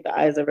 And I think the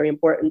eyes are very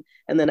important.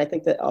 And then I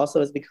think that also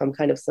has become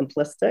kind of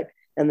simplistic,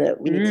 and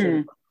that we need to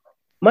look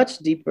much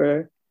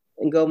deeper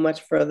and go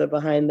much further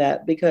behind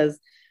that, because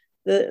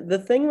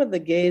the thing with the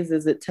gaze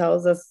is it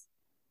tells us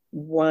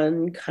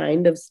one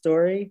kind of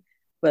story,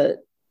 but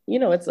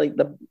it's like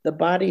the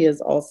body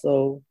is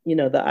also,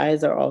 the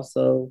eyes are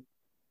also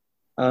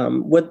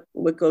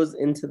what goes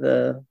into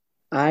the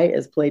eye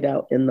is played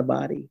out in the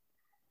body.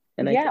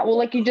 And well,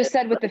 like you just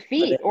said with the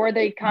feet, or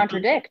they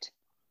contradict.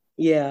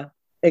 Yeah,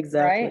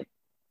 exactly. Right.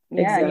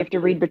 Yeah, exactly. And you have to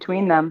read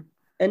between them.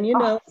 And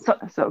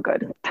so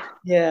good.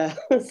 Yeah.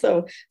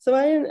 So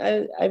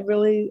I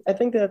really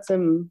think that's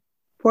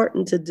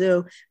important to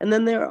do. And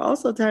then there are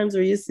also times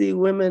where you see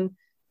women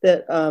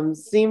that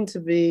seem to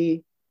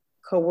be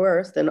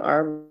coerced and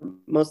are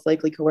most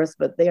likely coerced,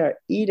 but they are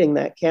eating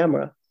that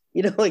camera.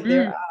 Like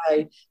their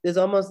eye, there's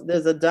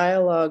a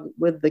dialogue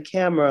with the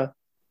camera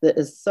that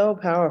is so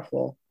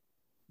powerful.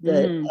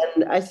 And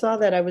I saw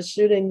that. I was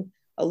shooting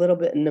a little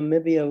bit in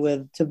Namibia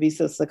with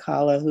Thabisa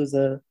Sakala, who's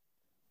a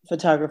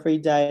photographer. He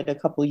died a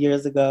couple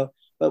years ago,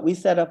 but we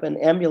set up an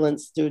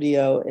ambulance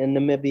studio in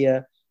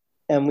Namibia,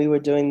 and we were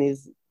doing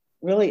these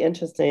really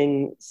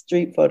interesting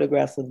street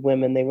photographs with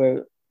women. They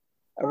were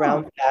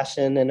around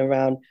fashion and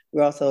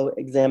we're also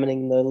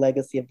examining the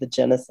legacy of the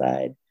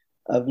genocide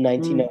of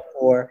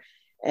 1904.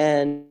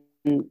 And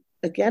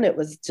again, it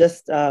was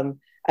just, I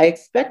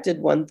expected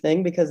one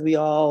thing, because we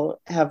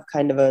all have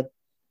kind of a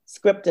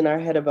script in our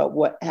head about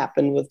what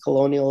happened with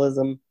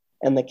colonialism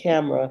and the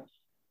camera.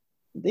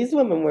 These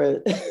women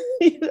were,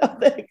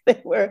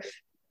 they were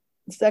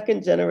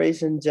second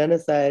generation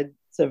genocide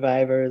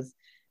survivors.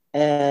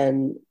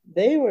 And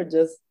they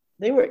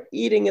were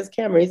eating his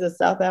camera. He's a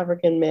South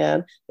African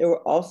man. There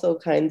were also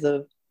kinds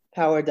of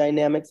power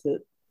dynamics that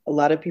a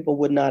lot of people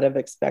would not have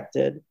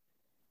expected.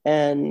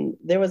 And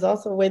there was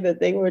also a way that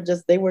they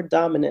were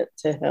dominant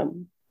to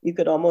him. You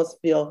could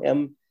almost feel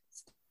him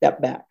step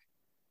back.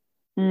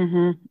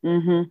 So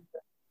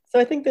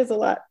I think there's a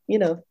lot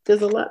to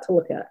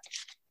look at.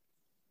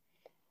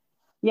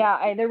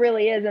 Yeah, there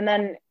really is.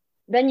 And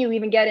then you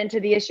even get into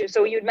the issue.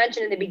 So you had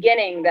mentioned in the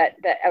beginning that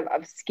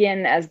of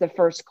skin as the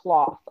first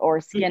cloth, or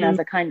skin as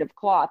a kind of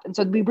cloth. And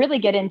so we really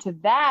get into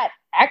that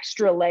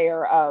extra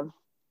layer of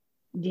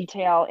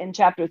detail in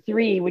chapter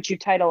 3, which you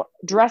title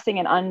Dressing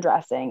and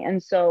Undressing.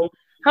 And so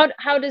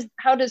how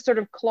does sort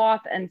of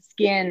cloth and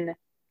skin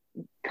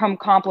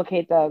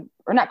complicate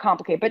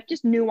but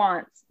just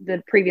nuance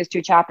the previous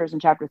 2 chapters in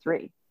chapter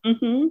 3?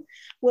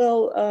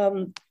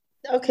 Well,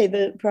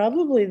 okay,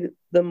 probably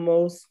the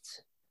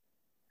most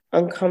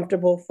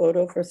uncomfortable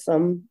photo for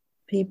some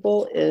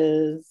people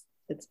is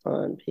it's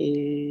on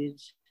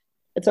page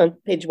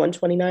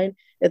 129.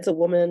 It's a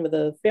woman with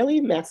a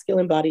fairly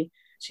masculine body.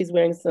 She's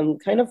wearing some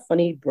kind of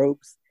funny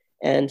robes,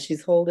 and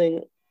she's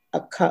holding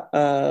a cup,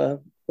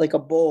 like a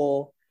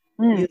bowl,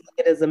 using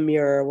it as a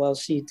mirror while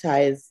she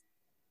ties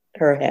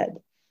her head.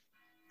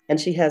 And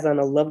she has on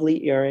a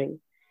lovely earring,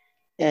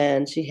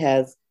 and she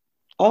has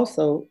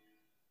also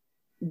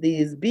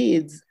these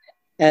beads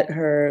at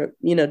her,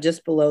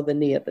 just below the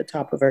knee at the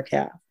top of her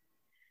calf.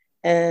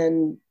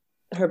 And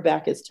her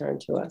back is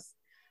turned to us.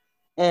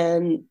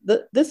 And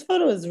this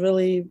photo is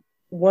really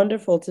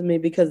wonderful to me,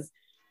 because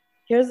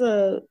here's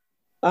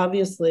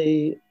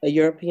obviously a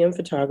European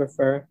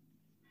photographer.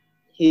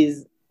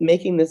 He's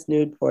making this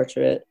nude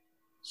portrait.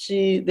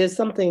 There's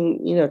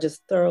something,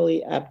 just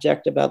thoroughly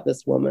abject about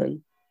this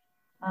woman.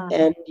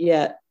 And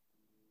yet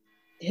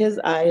his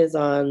eye is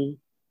on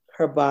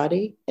her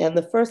body. And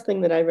the first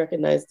thing that I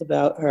recognized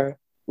about her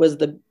was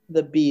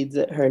the beads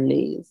at her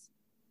knees.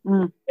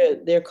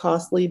 They're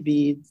costly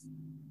beads,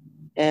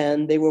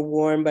 and they were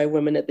worn by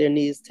women at their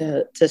knees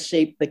to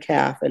shape the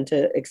calf and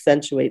to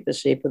accentuate the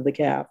shape of the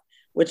calf,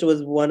 which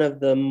was one of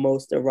the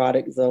most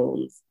erotic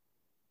zones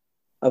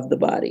of the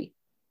body.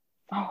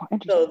 Oh,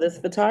 interesting. So this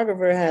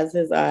photographer has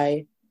his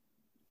eye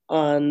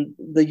on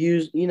the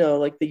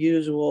like the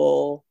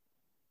usual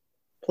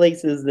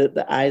places that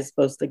the eye is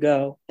supposed to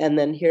go. And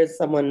then here's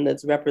someone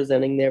that's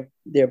representing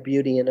their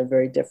beauty in a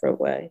very different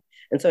way.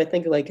 And so I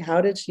think, like,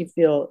 how did she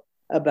feel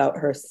about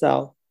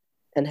herself?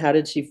 And how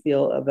did she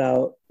feel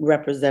about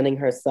representing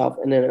herself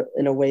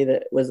in a way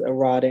that was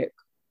erotic?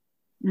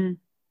 Mm.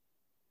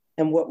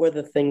 And what were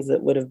the things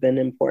that would have been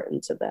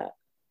important to that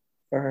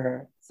for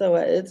her? So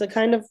it's a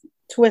kind of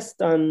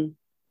twist on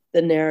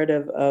the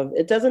narrative of,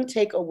 it doesn't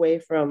take away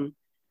from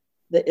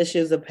the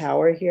issues of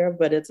power here,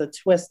 but it's a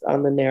twist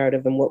on the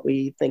narrative and what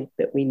we think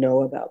that we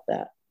know about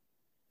that.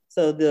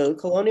 So the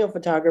colonial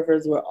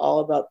photographers were all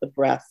about the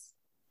breasts,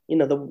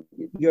 the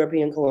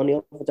European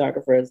colonial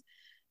photographers.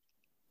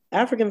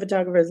 African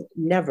photographers,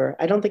 never.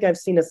 I don't think I've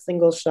seen a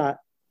single shot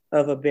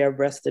of a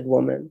bare-breasted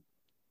woman.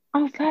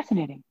 Oh,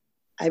 fascinating.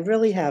 I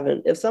really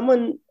haven't. If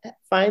someone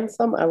finds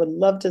some, I would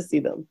love to see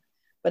them,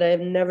 but I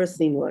have never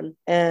seen one.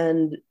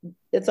 And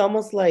it's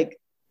almost like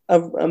a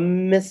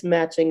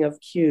mismatching of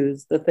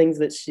cues, the things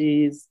that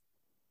she's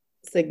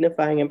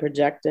signifying and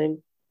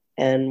projecting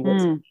and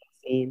what's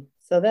seen.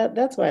 So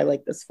that's why I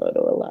like this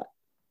photo a lot.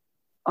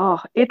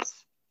 Oh,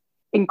 it's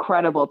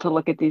incredible to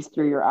look at these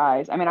through your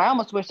eyes. I mean, I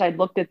almost wish I'd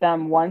looked at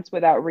them once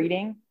without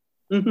reading.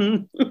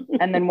 Mm-hmm.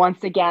 And then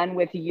once again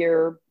with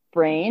your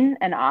brain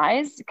and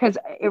eyes, because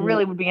it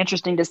really would be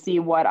interesting to see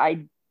what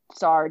I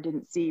saw or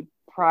didn't see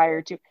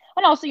prior to.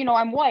 And also,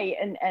 I'm white,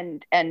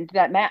 and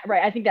that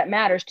right. I think that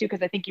matters too,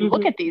 because I think you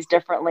look at these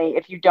differently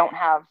if you don't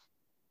have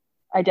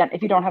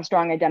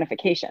strong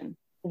identification.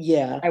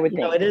 Yeah, I would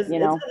think. It is.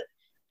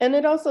 And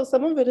it also,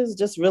 some of it is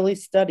just really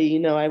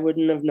study. I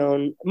wouldn't have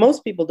known.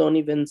 Most people don't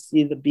even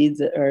see the beads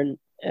at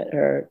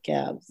her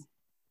calves.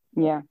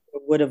 Yeah,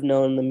 would have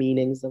known the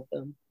meanings of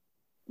them.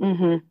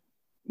 Mm-hmm.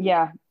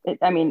 Yeah.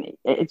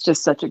 It's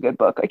just such a good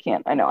book.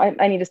 I know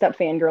I need to stop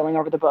fangirling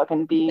over the book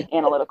and be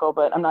analytical,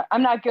 but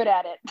I'm not good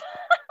at it.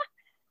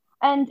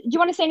 And do you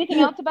want to say anything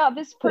else about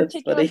this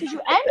particular? Because you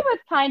end with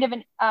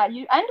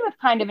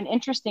kind of an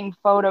interesting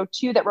photo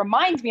too that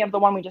reminds me of the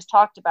one we just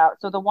talked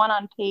about. So the one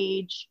on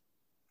page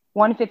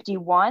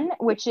 151,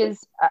 which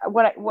is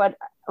what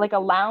like a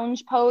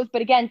lounge pose,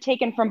 but again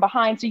taken from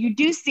behind. So you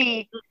do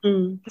see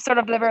sort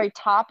of the very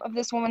top of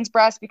this woman's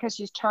breast because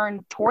she's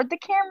turned toward the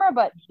camera,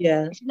 but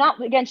she's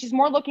not. Again, she's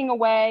more looking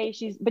away.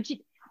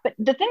 But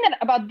the thing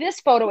about this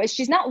photo is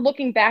she's not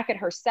looking back at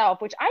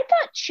herself, which I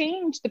thought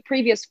changed the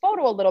previous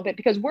photo a little bit,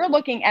 because we're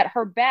looking at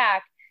her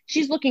back.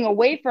 She's looking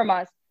away from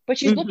us, but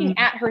she's looking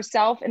at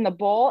herself in the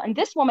bowl. And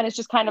this woman is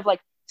just kind of like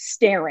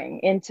staring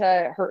into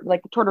her,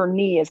 like toward her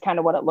knee is kind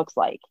of what it looks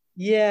like.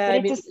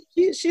 Yeah.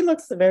 She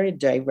looks very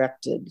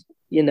directed,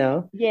 Yeah,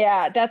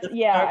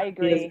 I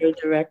agree. Very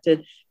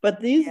directed.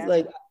 But these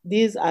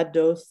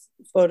Ados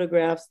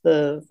photographs,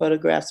 the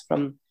photographs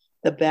from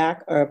the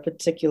back, are a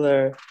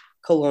particular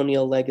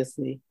colonial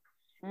legacy.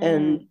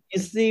 And you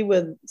see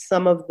with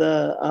some of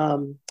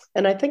the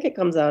and I think it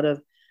comes out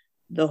of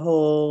the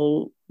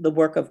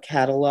work of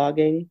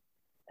cataloging.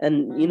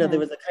 And there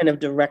was a kind of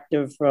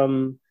directive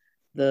from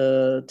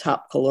the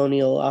top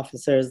colonial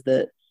officers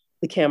that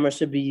the camera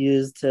should be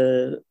used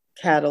to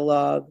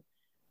catalog,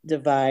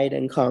 divide,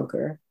 and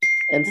conquer.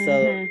 And so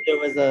there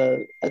was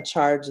a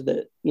charge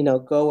that,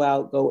 go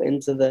out, go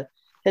into the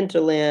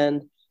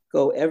hinterland,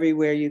 go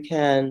everywhere you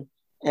can,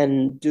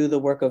 and do the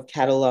work of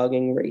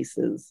cataloging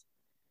races,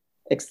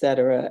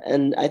 etc.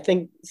 And I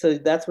think, so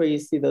that's where you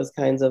see those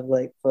kinds of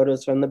like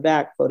photos from the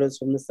back, photos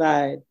from the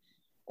side,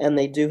 and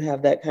they do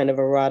have that kind of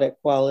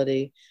erotic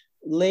quality.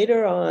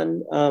 Later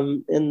on,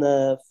 in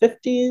the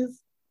 50s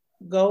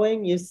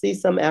you see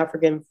some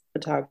African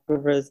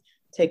photographers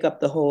take up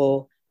the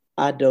whole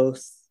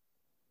Ados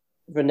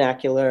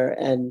vernacular,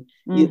 and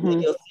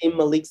you'll see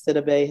Malik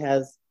Sidibe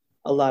has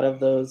a lot of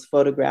those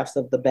photographs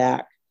of the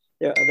back.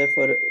 There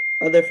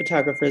are other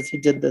photographers who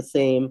did the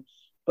same.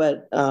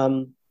 But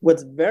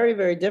what's very,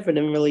 very different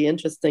and really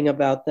interesting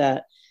about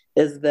that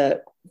is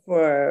that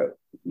for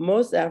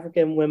most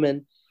African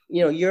women,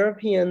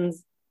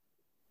 Europeans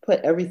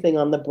put everything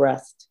on the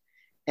breast,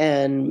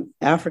 and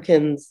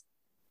Africans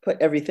put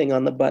everything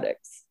on the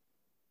buttocks.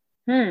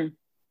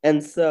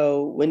 And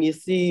so when you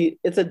see,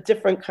 it's a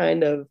different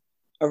kind of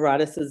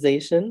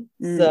eroticization.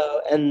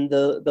 So, and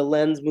the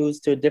lens moves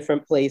to a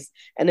different place,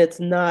 and it's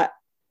more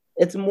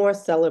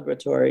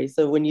celebratory.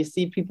 So when you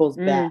see people's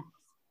backs,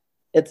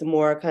 it's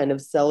more kind of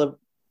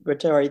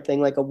celebratory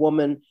thing, like a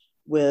woman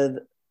with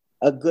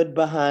a good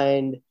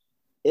behind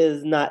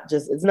it's not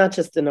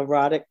just an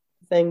erotic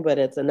thing, but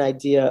it's an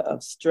idea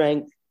of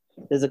strength.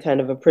 There's a kind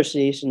of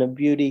appreciation of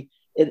beauty.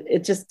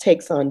 It just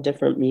takes on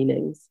different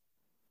meanings.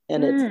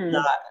 And it's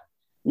not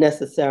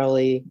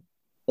necessarily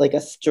like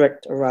a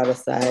strict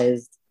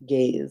eroticized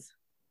gaze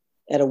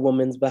at a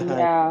woman's behind.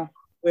 Yeah.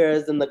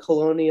 Whereas in the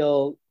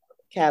colonial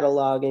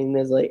cataloging,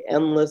 there's like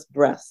endless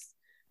breasts.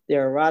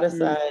 They're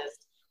eroticized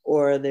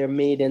or they're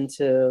made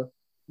into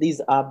these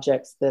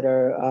objects that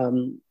are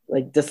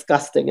like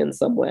disgusting in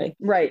some way.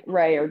 Right.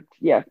 Or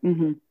yeah.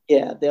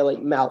 Yeah, they're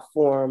like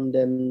malformed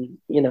and,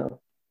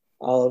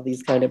 all of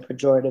these kind of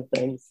pejorative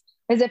things.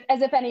 As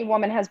if any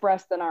woman has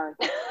breasts that aren't.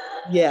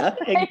 Yeah,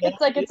 Right?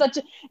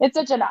 exactly.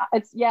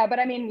 Yeah, but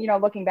I mean,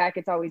 looking back,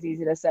 it's always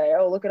easy to say,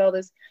 oh, look at all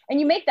this. And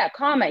you make that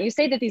comment. You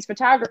say that these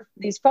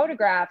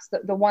photographs,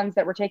 the ones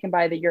that were taken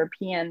by the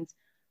Europeans,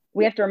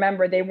 we have to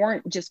remember they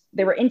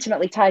were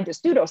intimately tied to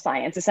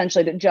pseudoscience,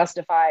 essentially, that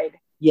justified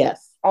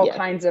all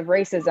kinds of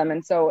racism.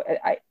 And so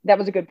that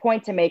was a good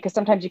point to make, because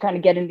sometimes you kind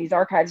of get in these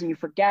archives and you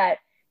forget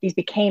these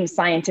became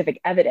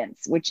scientific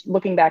evidence, which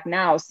looking back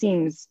now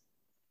seems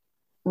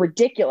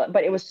ridiculous,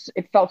 but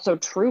it felt so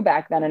true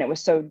back then, and it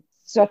was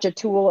such a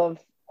tool of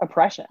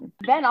oppression.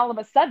 Then all of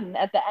a sudden,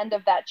 at the end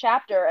of that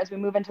chapter, as we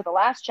move into the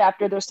last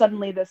chapter, there's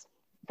suddenly this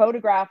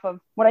photograph of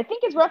what I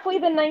think is roughly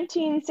the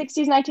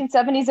 1960s,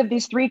 1970s of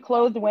these three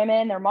clothed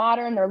women. They're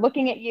modern, they're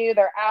looking at you,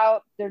 they're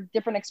out, they're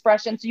different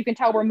expressions. So you can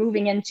tell we're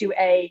moving into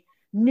a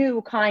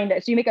new kind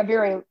of, so you make a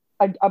very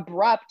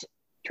abrupt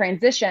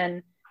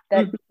transition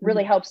that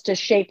really helps to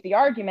shape the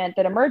argument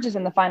that emerges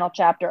in the final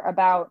chapter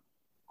about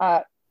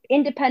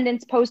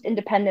independence,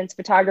 post-independence,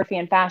 photography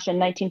and fashion,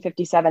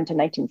 1957 to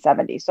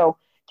 1970. So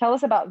tell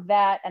us about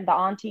that and the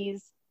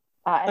aunties,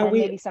 and then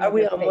maybe some of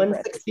your favorites. Are we on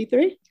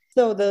 163?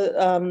 So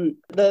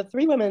the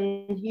three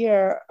women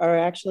here are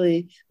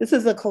actually, this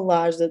is a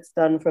collage that's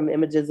done from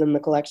images in the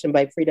collection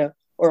by Frida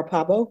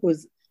Orapabo,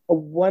 who's a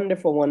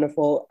wonderful,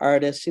 wonderful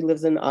artist. She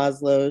lives in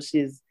Oslo.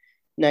 She's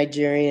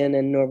Nigerian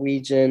and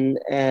Norwegian,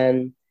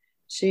 and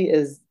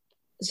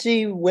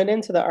she went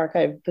into the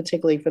archive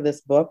particularly for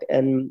this book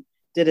and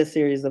did a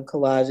series of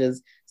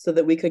collages so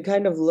that we could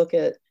kind of look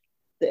at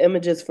the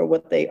images for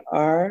what they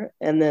are,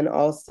 and then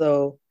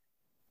also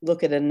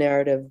look at a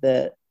narrative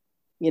that,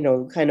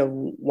 kind of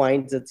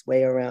winds its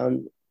way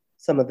around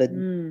some of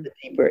the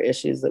deeper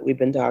issues that we've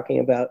been talking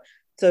about.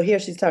 So here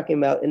she's talking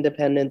about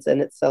independence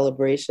and its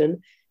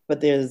celebration, but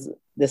there's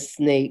the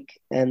snake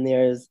and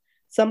there's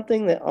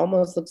something that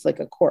almost looks like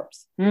a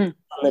corpse on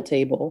the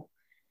table.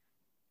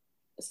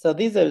 So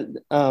these are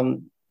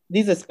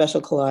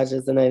special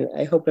collages, and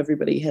I hope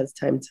everybody has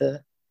time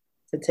to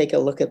take a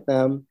look at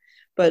them.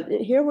 But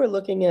here we're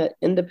looking at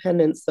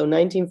independence. So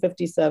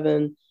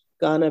 1957,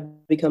 Ghana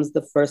becomes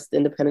the first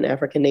independent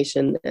African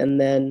nation, and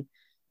then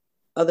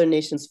other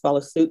nations follow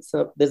suit.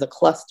 So there's a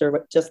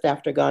cluster just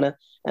after Ghana,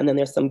 and then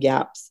there's some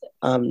gaps.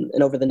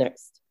 And over the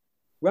next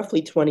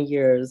roughly 20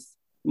 years,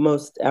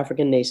 most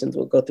African nations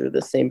will go through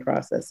the same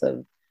process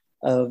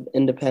of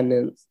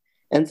independence.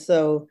 And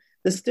so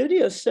the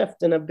studios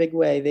shift in a big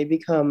way.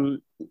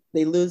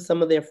 They lose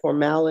some of their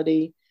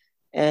formality,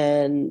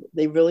 and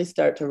they really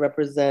start to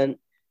represent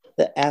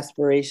the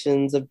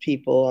aspirations of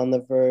people on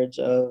the verge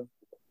of,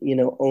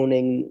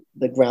 owning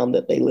the ground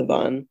that they live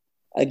on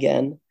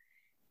again.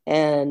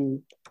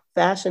 And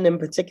fashion in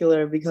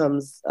particular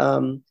becomes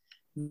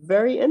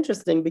very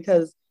interesting,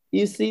 because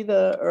you see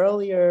the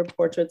earlier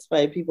portraits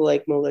by people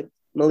like Malik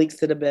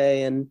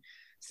Sidibe and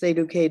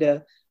Seydou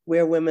Keita,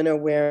 where women are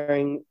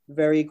wearing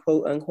very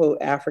quote unquote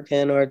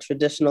African or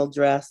traditional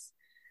dress.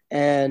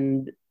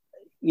 And,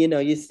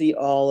 you see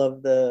all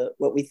of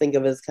what we think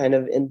of as kind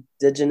of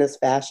indigenous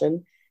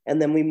fashion.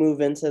 And then we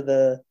move into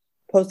the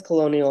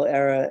post-colonial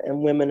era,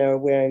 and women are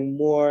wearing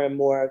more and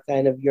more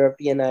kind of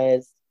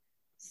Europeanized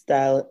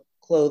style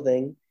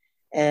clothing.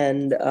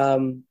 And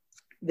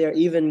they're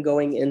even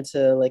going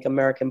into like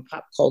American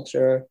pop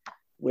culture,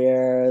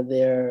 where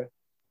they're,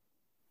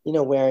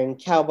 wearing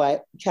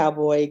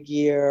cowboy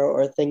gear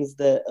or things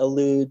that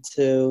allude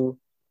to,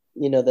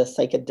 the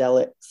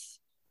psychedelics,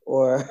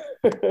 or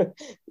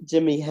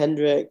Jimi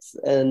Hendrix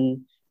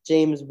and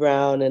James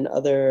Brown and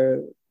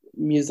other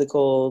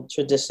musical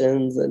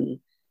traditions and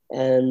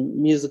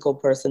musical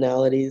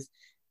personalities.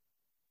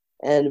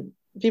 And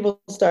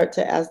people start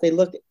to ask, they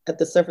look at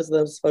the surface of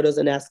those photos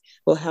and ask,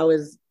 well,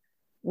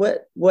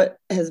 what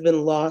has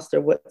been lost,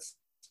 or what's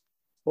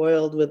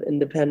spoiled with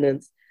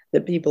independence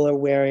that people are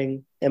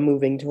wearing and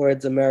moving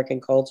towards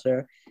American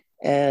culture?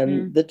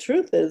 And the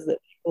truth is that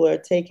people are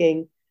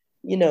taking,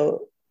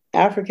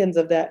 Africans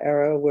of that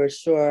era were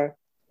sure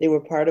they were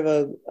part of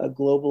a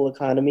global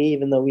economy,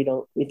 even though we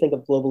think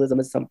of globalism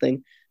as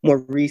something more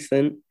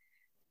recent.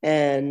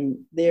 And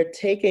they're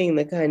taking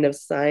the kind of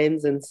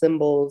signs and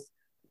symbols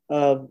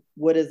of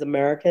what is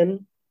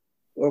American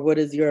or what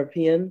is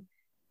European,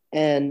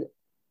 and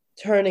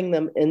turning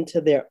them into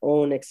their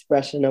own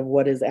expression of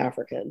what is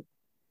African.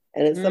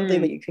 And it's something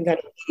that you can kind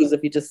of lose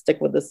if you just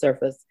stick with the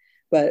surface.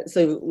 But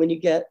so when you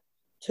get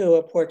to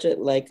a portrait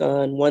like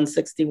on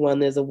 161,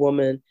 there's a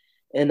woman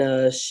in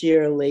a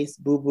sheer lace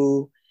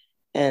boo-boo,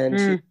 and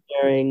she's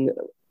wearing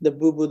the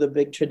boo-boo, the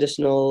big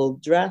traditional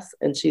dress,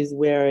 and she's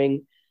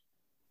wearing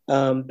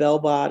bell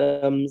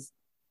bottoms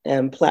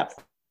and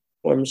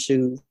platform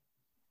shoes.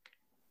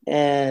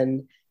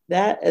 And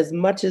that, as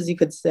much as you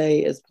could say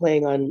is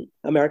playing on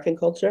American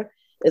culture,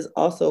 is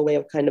also a way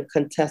of kind of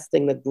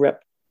contesting the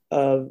grip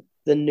of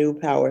the new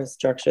power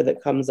structure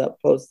that comes up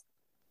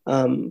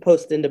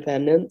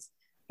post-independence,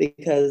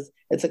 because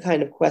it's a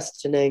kind of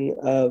questioning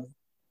of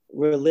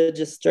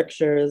religious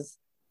strictures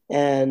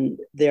and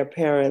their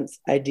parents'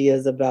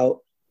 ideas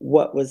about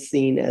what was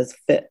seen as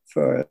fit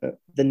for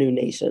the new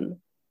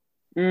nation.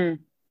 Mm.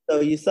 So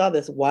you saw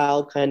this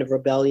wild kind of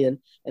rebellion.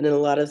 And in a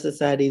lot of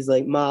societies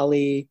like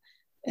Mali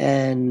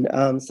and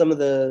some of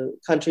the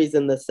countries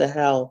in the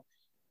Sahel,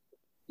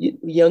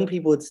 young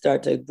people would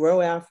start to grow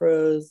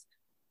afros,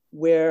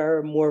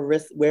 wear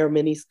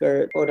mini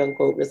skirt, quote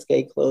unquote,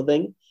 risque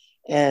clothing.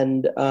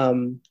 And,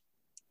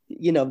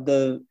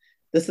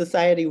 the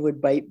society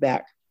would bite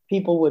back.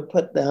 People would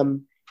put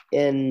them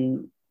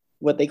in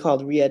what they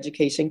called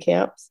re-education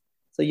camps.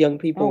 So young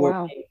people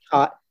were being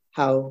taught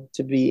how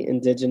to be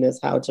indigenous,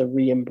 how to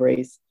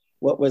re-embrace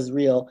what was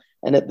real.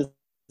 And at the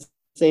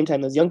same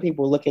time, those young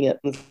people were looking at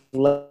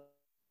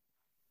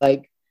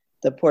like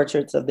the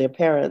portraits of their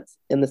parents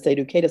in the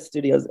Seydou Keita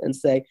studios and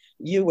say,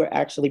 you were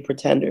actually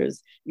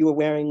pretenders. You were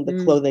wearing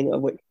the clothing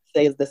of what you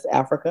say is this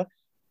Africa,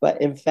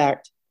 but in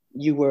fact,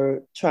 you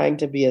were trying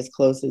to be as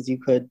close as you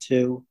could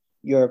to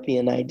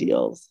European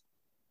ideals.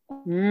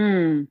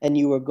 And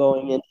you were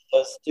going into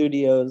those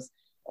studios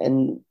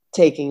and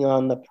taking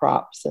on the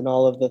props and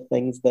all of the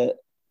things that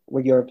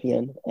were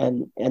European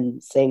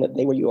and saying that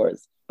they were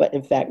yours, but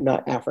in fact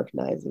not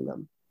Africanizing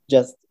them,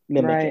 just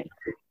mimicking.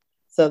 Right.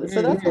 So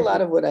that's a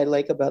lot of what I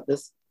like about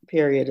this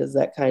period, is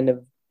that kind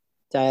of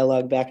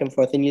dialogue back and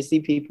forth. And you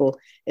see people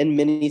in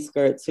mini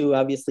skirts who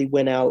obviously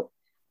went out,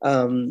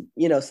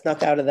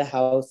 snuck out of the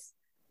house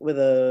with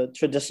a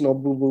traditional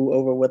boo-boo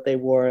over what they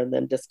wore and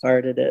then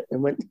discarded it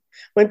and went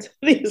to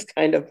these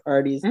kind of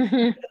parties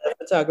that a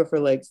photographer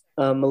like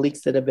Malik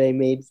Sidibe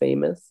made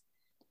famous.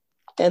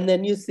 And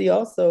then you see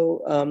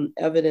also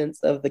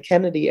evidence of the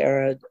Kennedy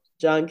era.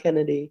 John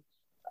Kennedy,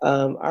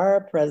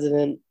 our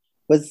president,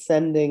 was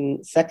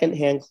sending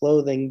secondhand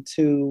clothing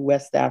to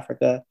West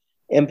Africa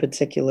in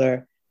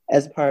particular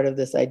as part of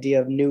this idea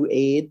of new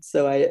aid.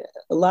 So a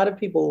lot of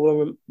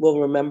people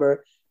will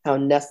remember how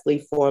Nestle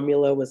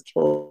formula was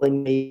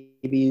killing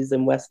babies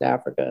in West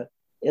Africa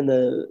in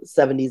the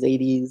 70s,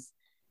 80s.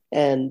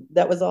 And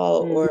that was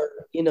all,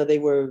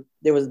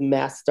 there was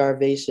mass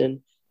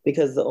starvation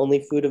because the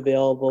only food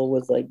available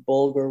was like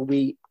bulgur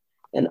wheat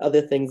and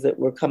other things that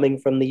were coming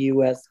from the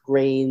US,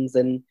 grains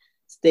and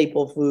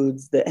staple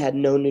foods that had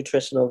no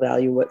nutritional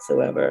value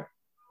whatsoever.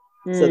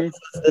 So this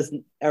was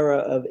this era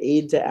of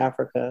aid to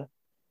Africa.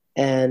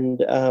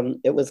 And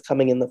it was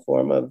coming in the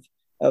form of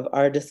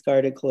our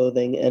discarded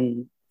clothing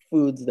and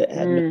foods that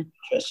had no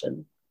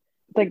nutrition.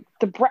 Like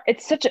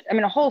it's such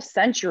a whole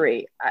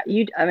century.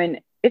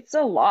 It's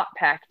a lot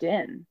packed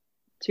in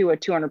to a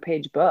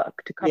 200-page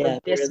book to cover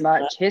this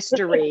much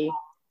history.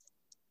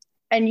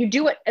 And you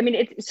do it,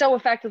 it's so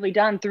effectively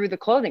done through the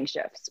clothing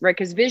shifts, right?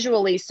 Because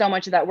visually, so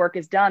much of that work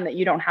is done that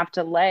you don't have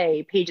to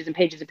lay pages and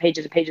pages and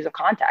pages and pages of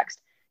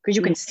context, because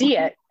you can see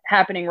it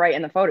happening right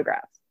in the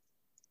photographs.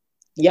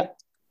 Yep,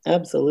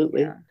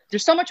 absolutely. Yeah.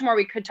 There's so much more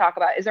we could talk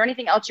about. Is there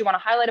anything else you want to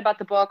highlight about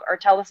the book or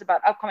tell us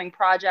about upcoming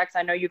projects?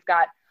 I know you've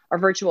got a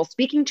virtual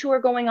speaking tour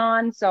going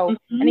on. So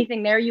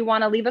anything there you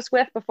want to leave us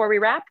with before we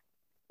wrap?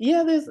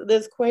 Yeah,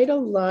 there's quite a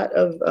lot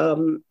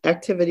of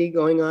activity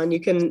going on. You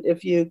can,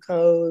 if you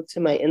go to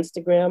my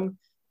Instagram,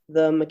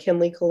 the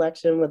McKinley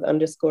collection with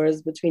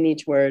underscores between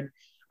each word,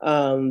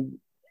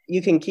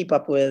 you can keep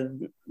up with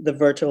the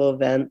virtual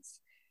events.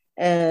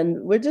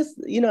 And we're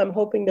just, I'm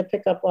hoping to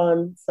pick up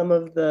on some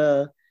of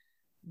the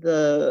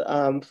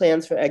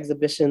plans for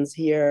exhibitions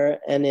here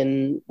and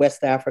in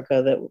West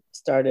Africa that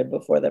started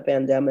before the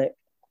pandemic.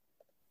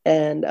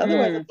 And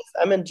otherwise,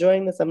 I'm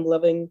enjoying this. I'm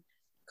loving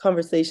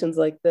conversations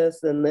like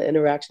this and the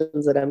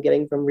interactions that I'm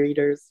getting from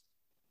readers.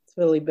 It's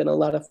really been a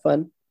lot of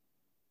fun.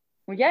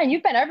 Well, yeah, and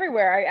you've been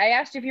everywhere. I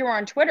asked you if you were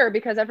on Twitter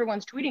because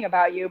everyone's tweeting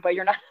about you, but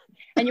you're not.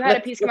 And you had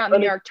a piece come out in the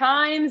New York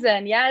Times,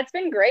 and it's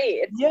been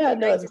great.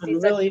 It's been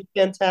really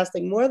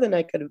fantastic, more than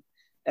I could have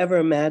ever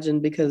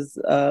imagined, because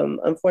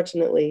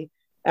unfortunately,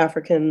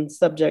 African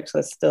subjects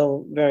are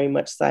still very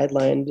much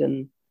sidelined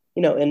and,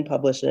 in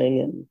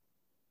publishing and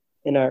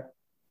in our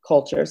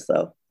culture.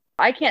 So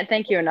I can't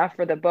thank you enough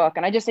for the book.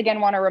 And I just,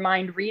 again, want to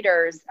remind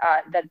readers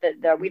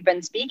that we've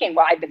been speaking.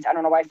 Well, I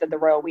don't know why I said the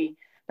royal we,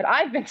 but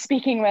I've been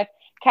speaking with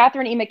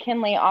Catherine E.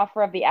 McKinley,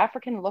 author of The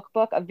African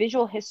Lookbook, A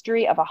Visual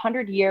History of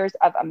 100 Years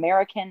of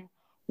American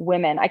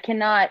Women. I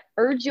cannot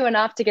urge you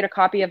enough to get a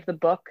copy of the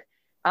book.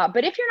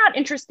 But if you're not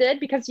interested,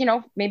 because,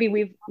 maybe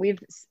we've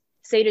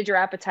sated your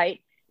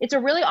appetite, it's a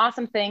really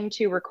awesome thing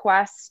to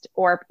request,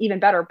 or even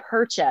better,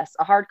 purchase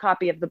a hard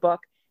copy of the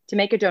book to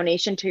make a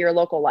donation to your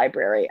local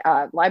library.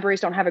 Libraries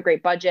don't have a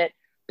great budget.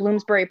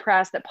 Bloomsbury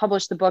Press that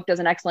published the book does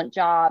an excellent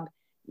job.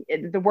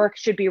 The work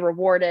should be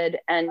rewarded.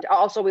 And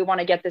also we want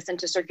to get this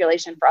into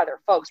circulation for other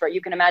folks, right?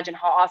 You can imagine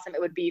how awesome it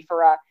would be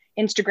for a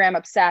Instagram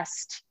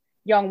obsessed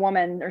young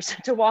woman or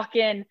to walk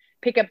in,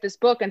 pick up this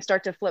book and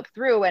start to flip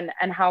through, and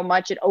how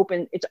much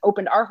it's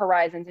opened our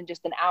horizons in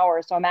just an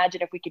hour. So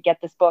imagine if we could get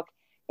this book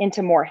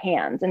into more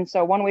hands. And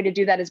so one way to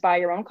do that is buy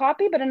your own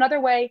copy, but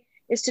another way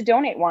is to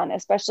donate one,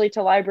 especially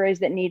to libraries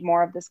that need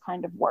more of this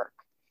kind of work.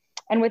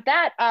 And with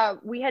that,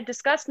 we had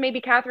discussed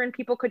maybe, Catherine,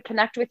 people could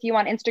connect with you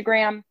on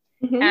Instagram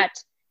at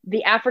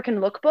the African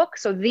Lookbook.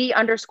 So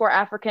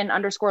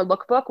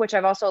the_African_Lookbook, which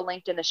I've also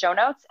linked in the show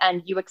notes,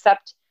 and you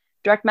accept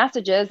direct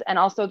messages. And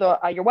also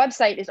your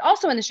website is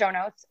also in the show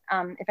notes.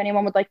 If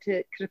anyone would like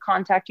to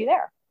contact you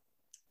there.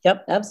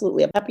 Yep,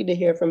 absolutely. I'm happy to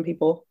hear from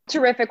people.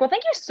 Terrific. Well,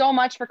 thank you so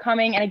much for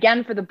coming. And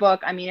again, for the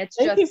book. I mean,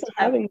 Thank you for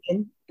having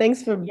me.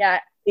 Thanks for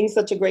being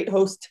such a great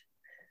host.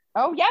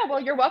 Oh, yeah. Well,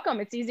 you're welcome.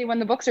 It's easy when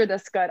the books are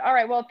this good. All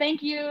right. Well,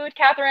 thank you,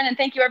 Catherine. And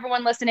thank you,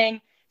 everyone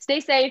listening.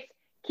 Stay safe.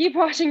 Keep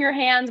washing your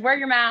hands, wear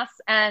your masks,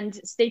 and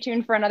stay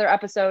tuned for another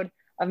episode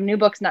of New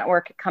Books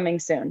Network coming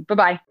soon.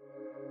 Bye-bye.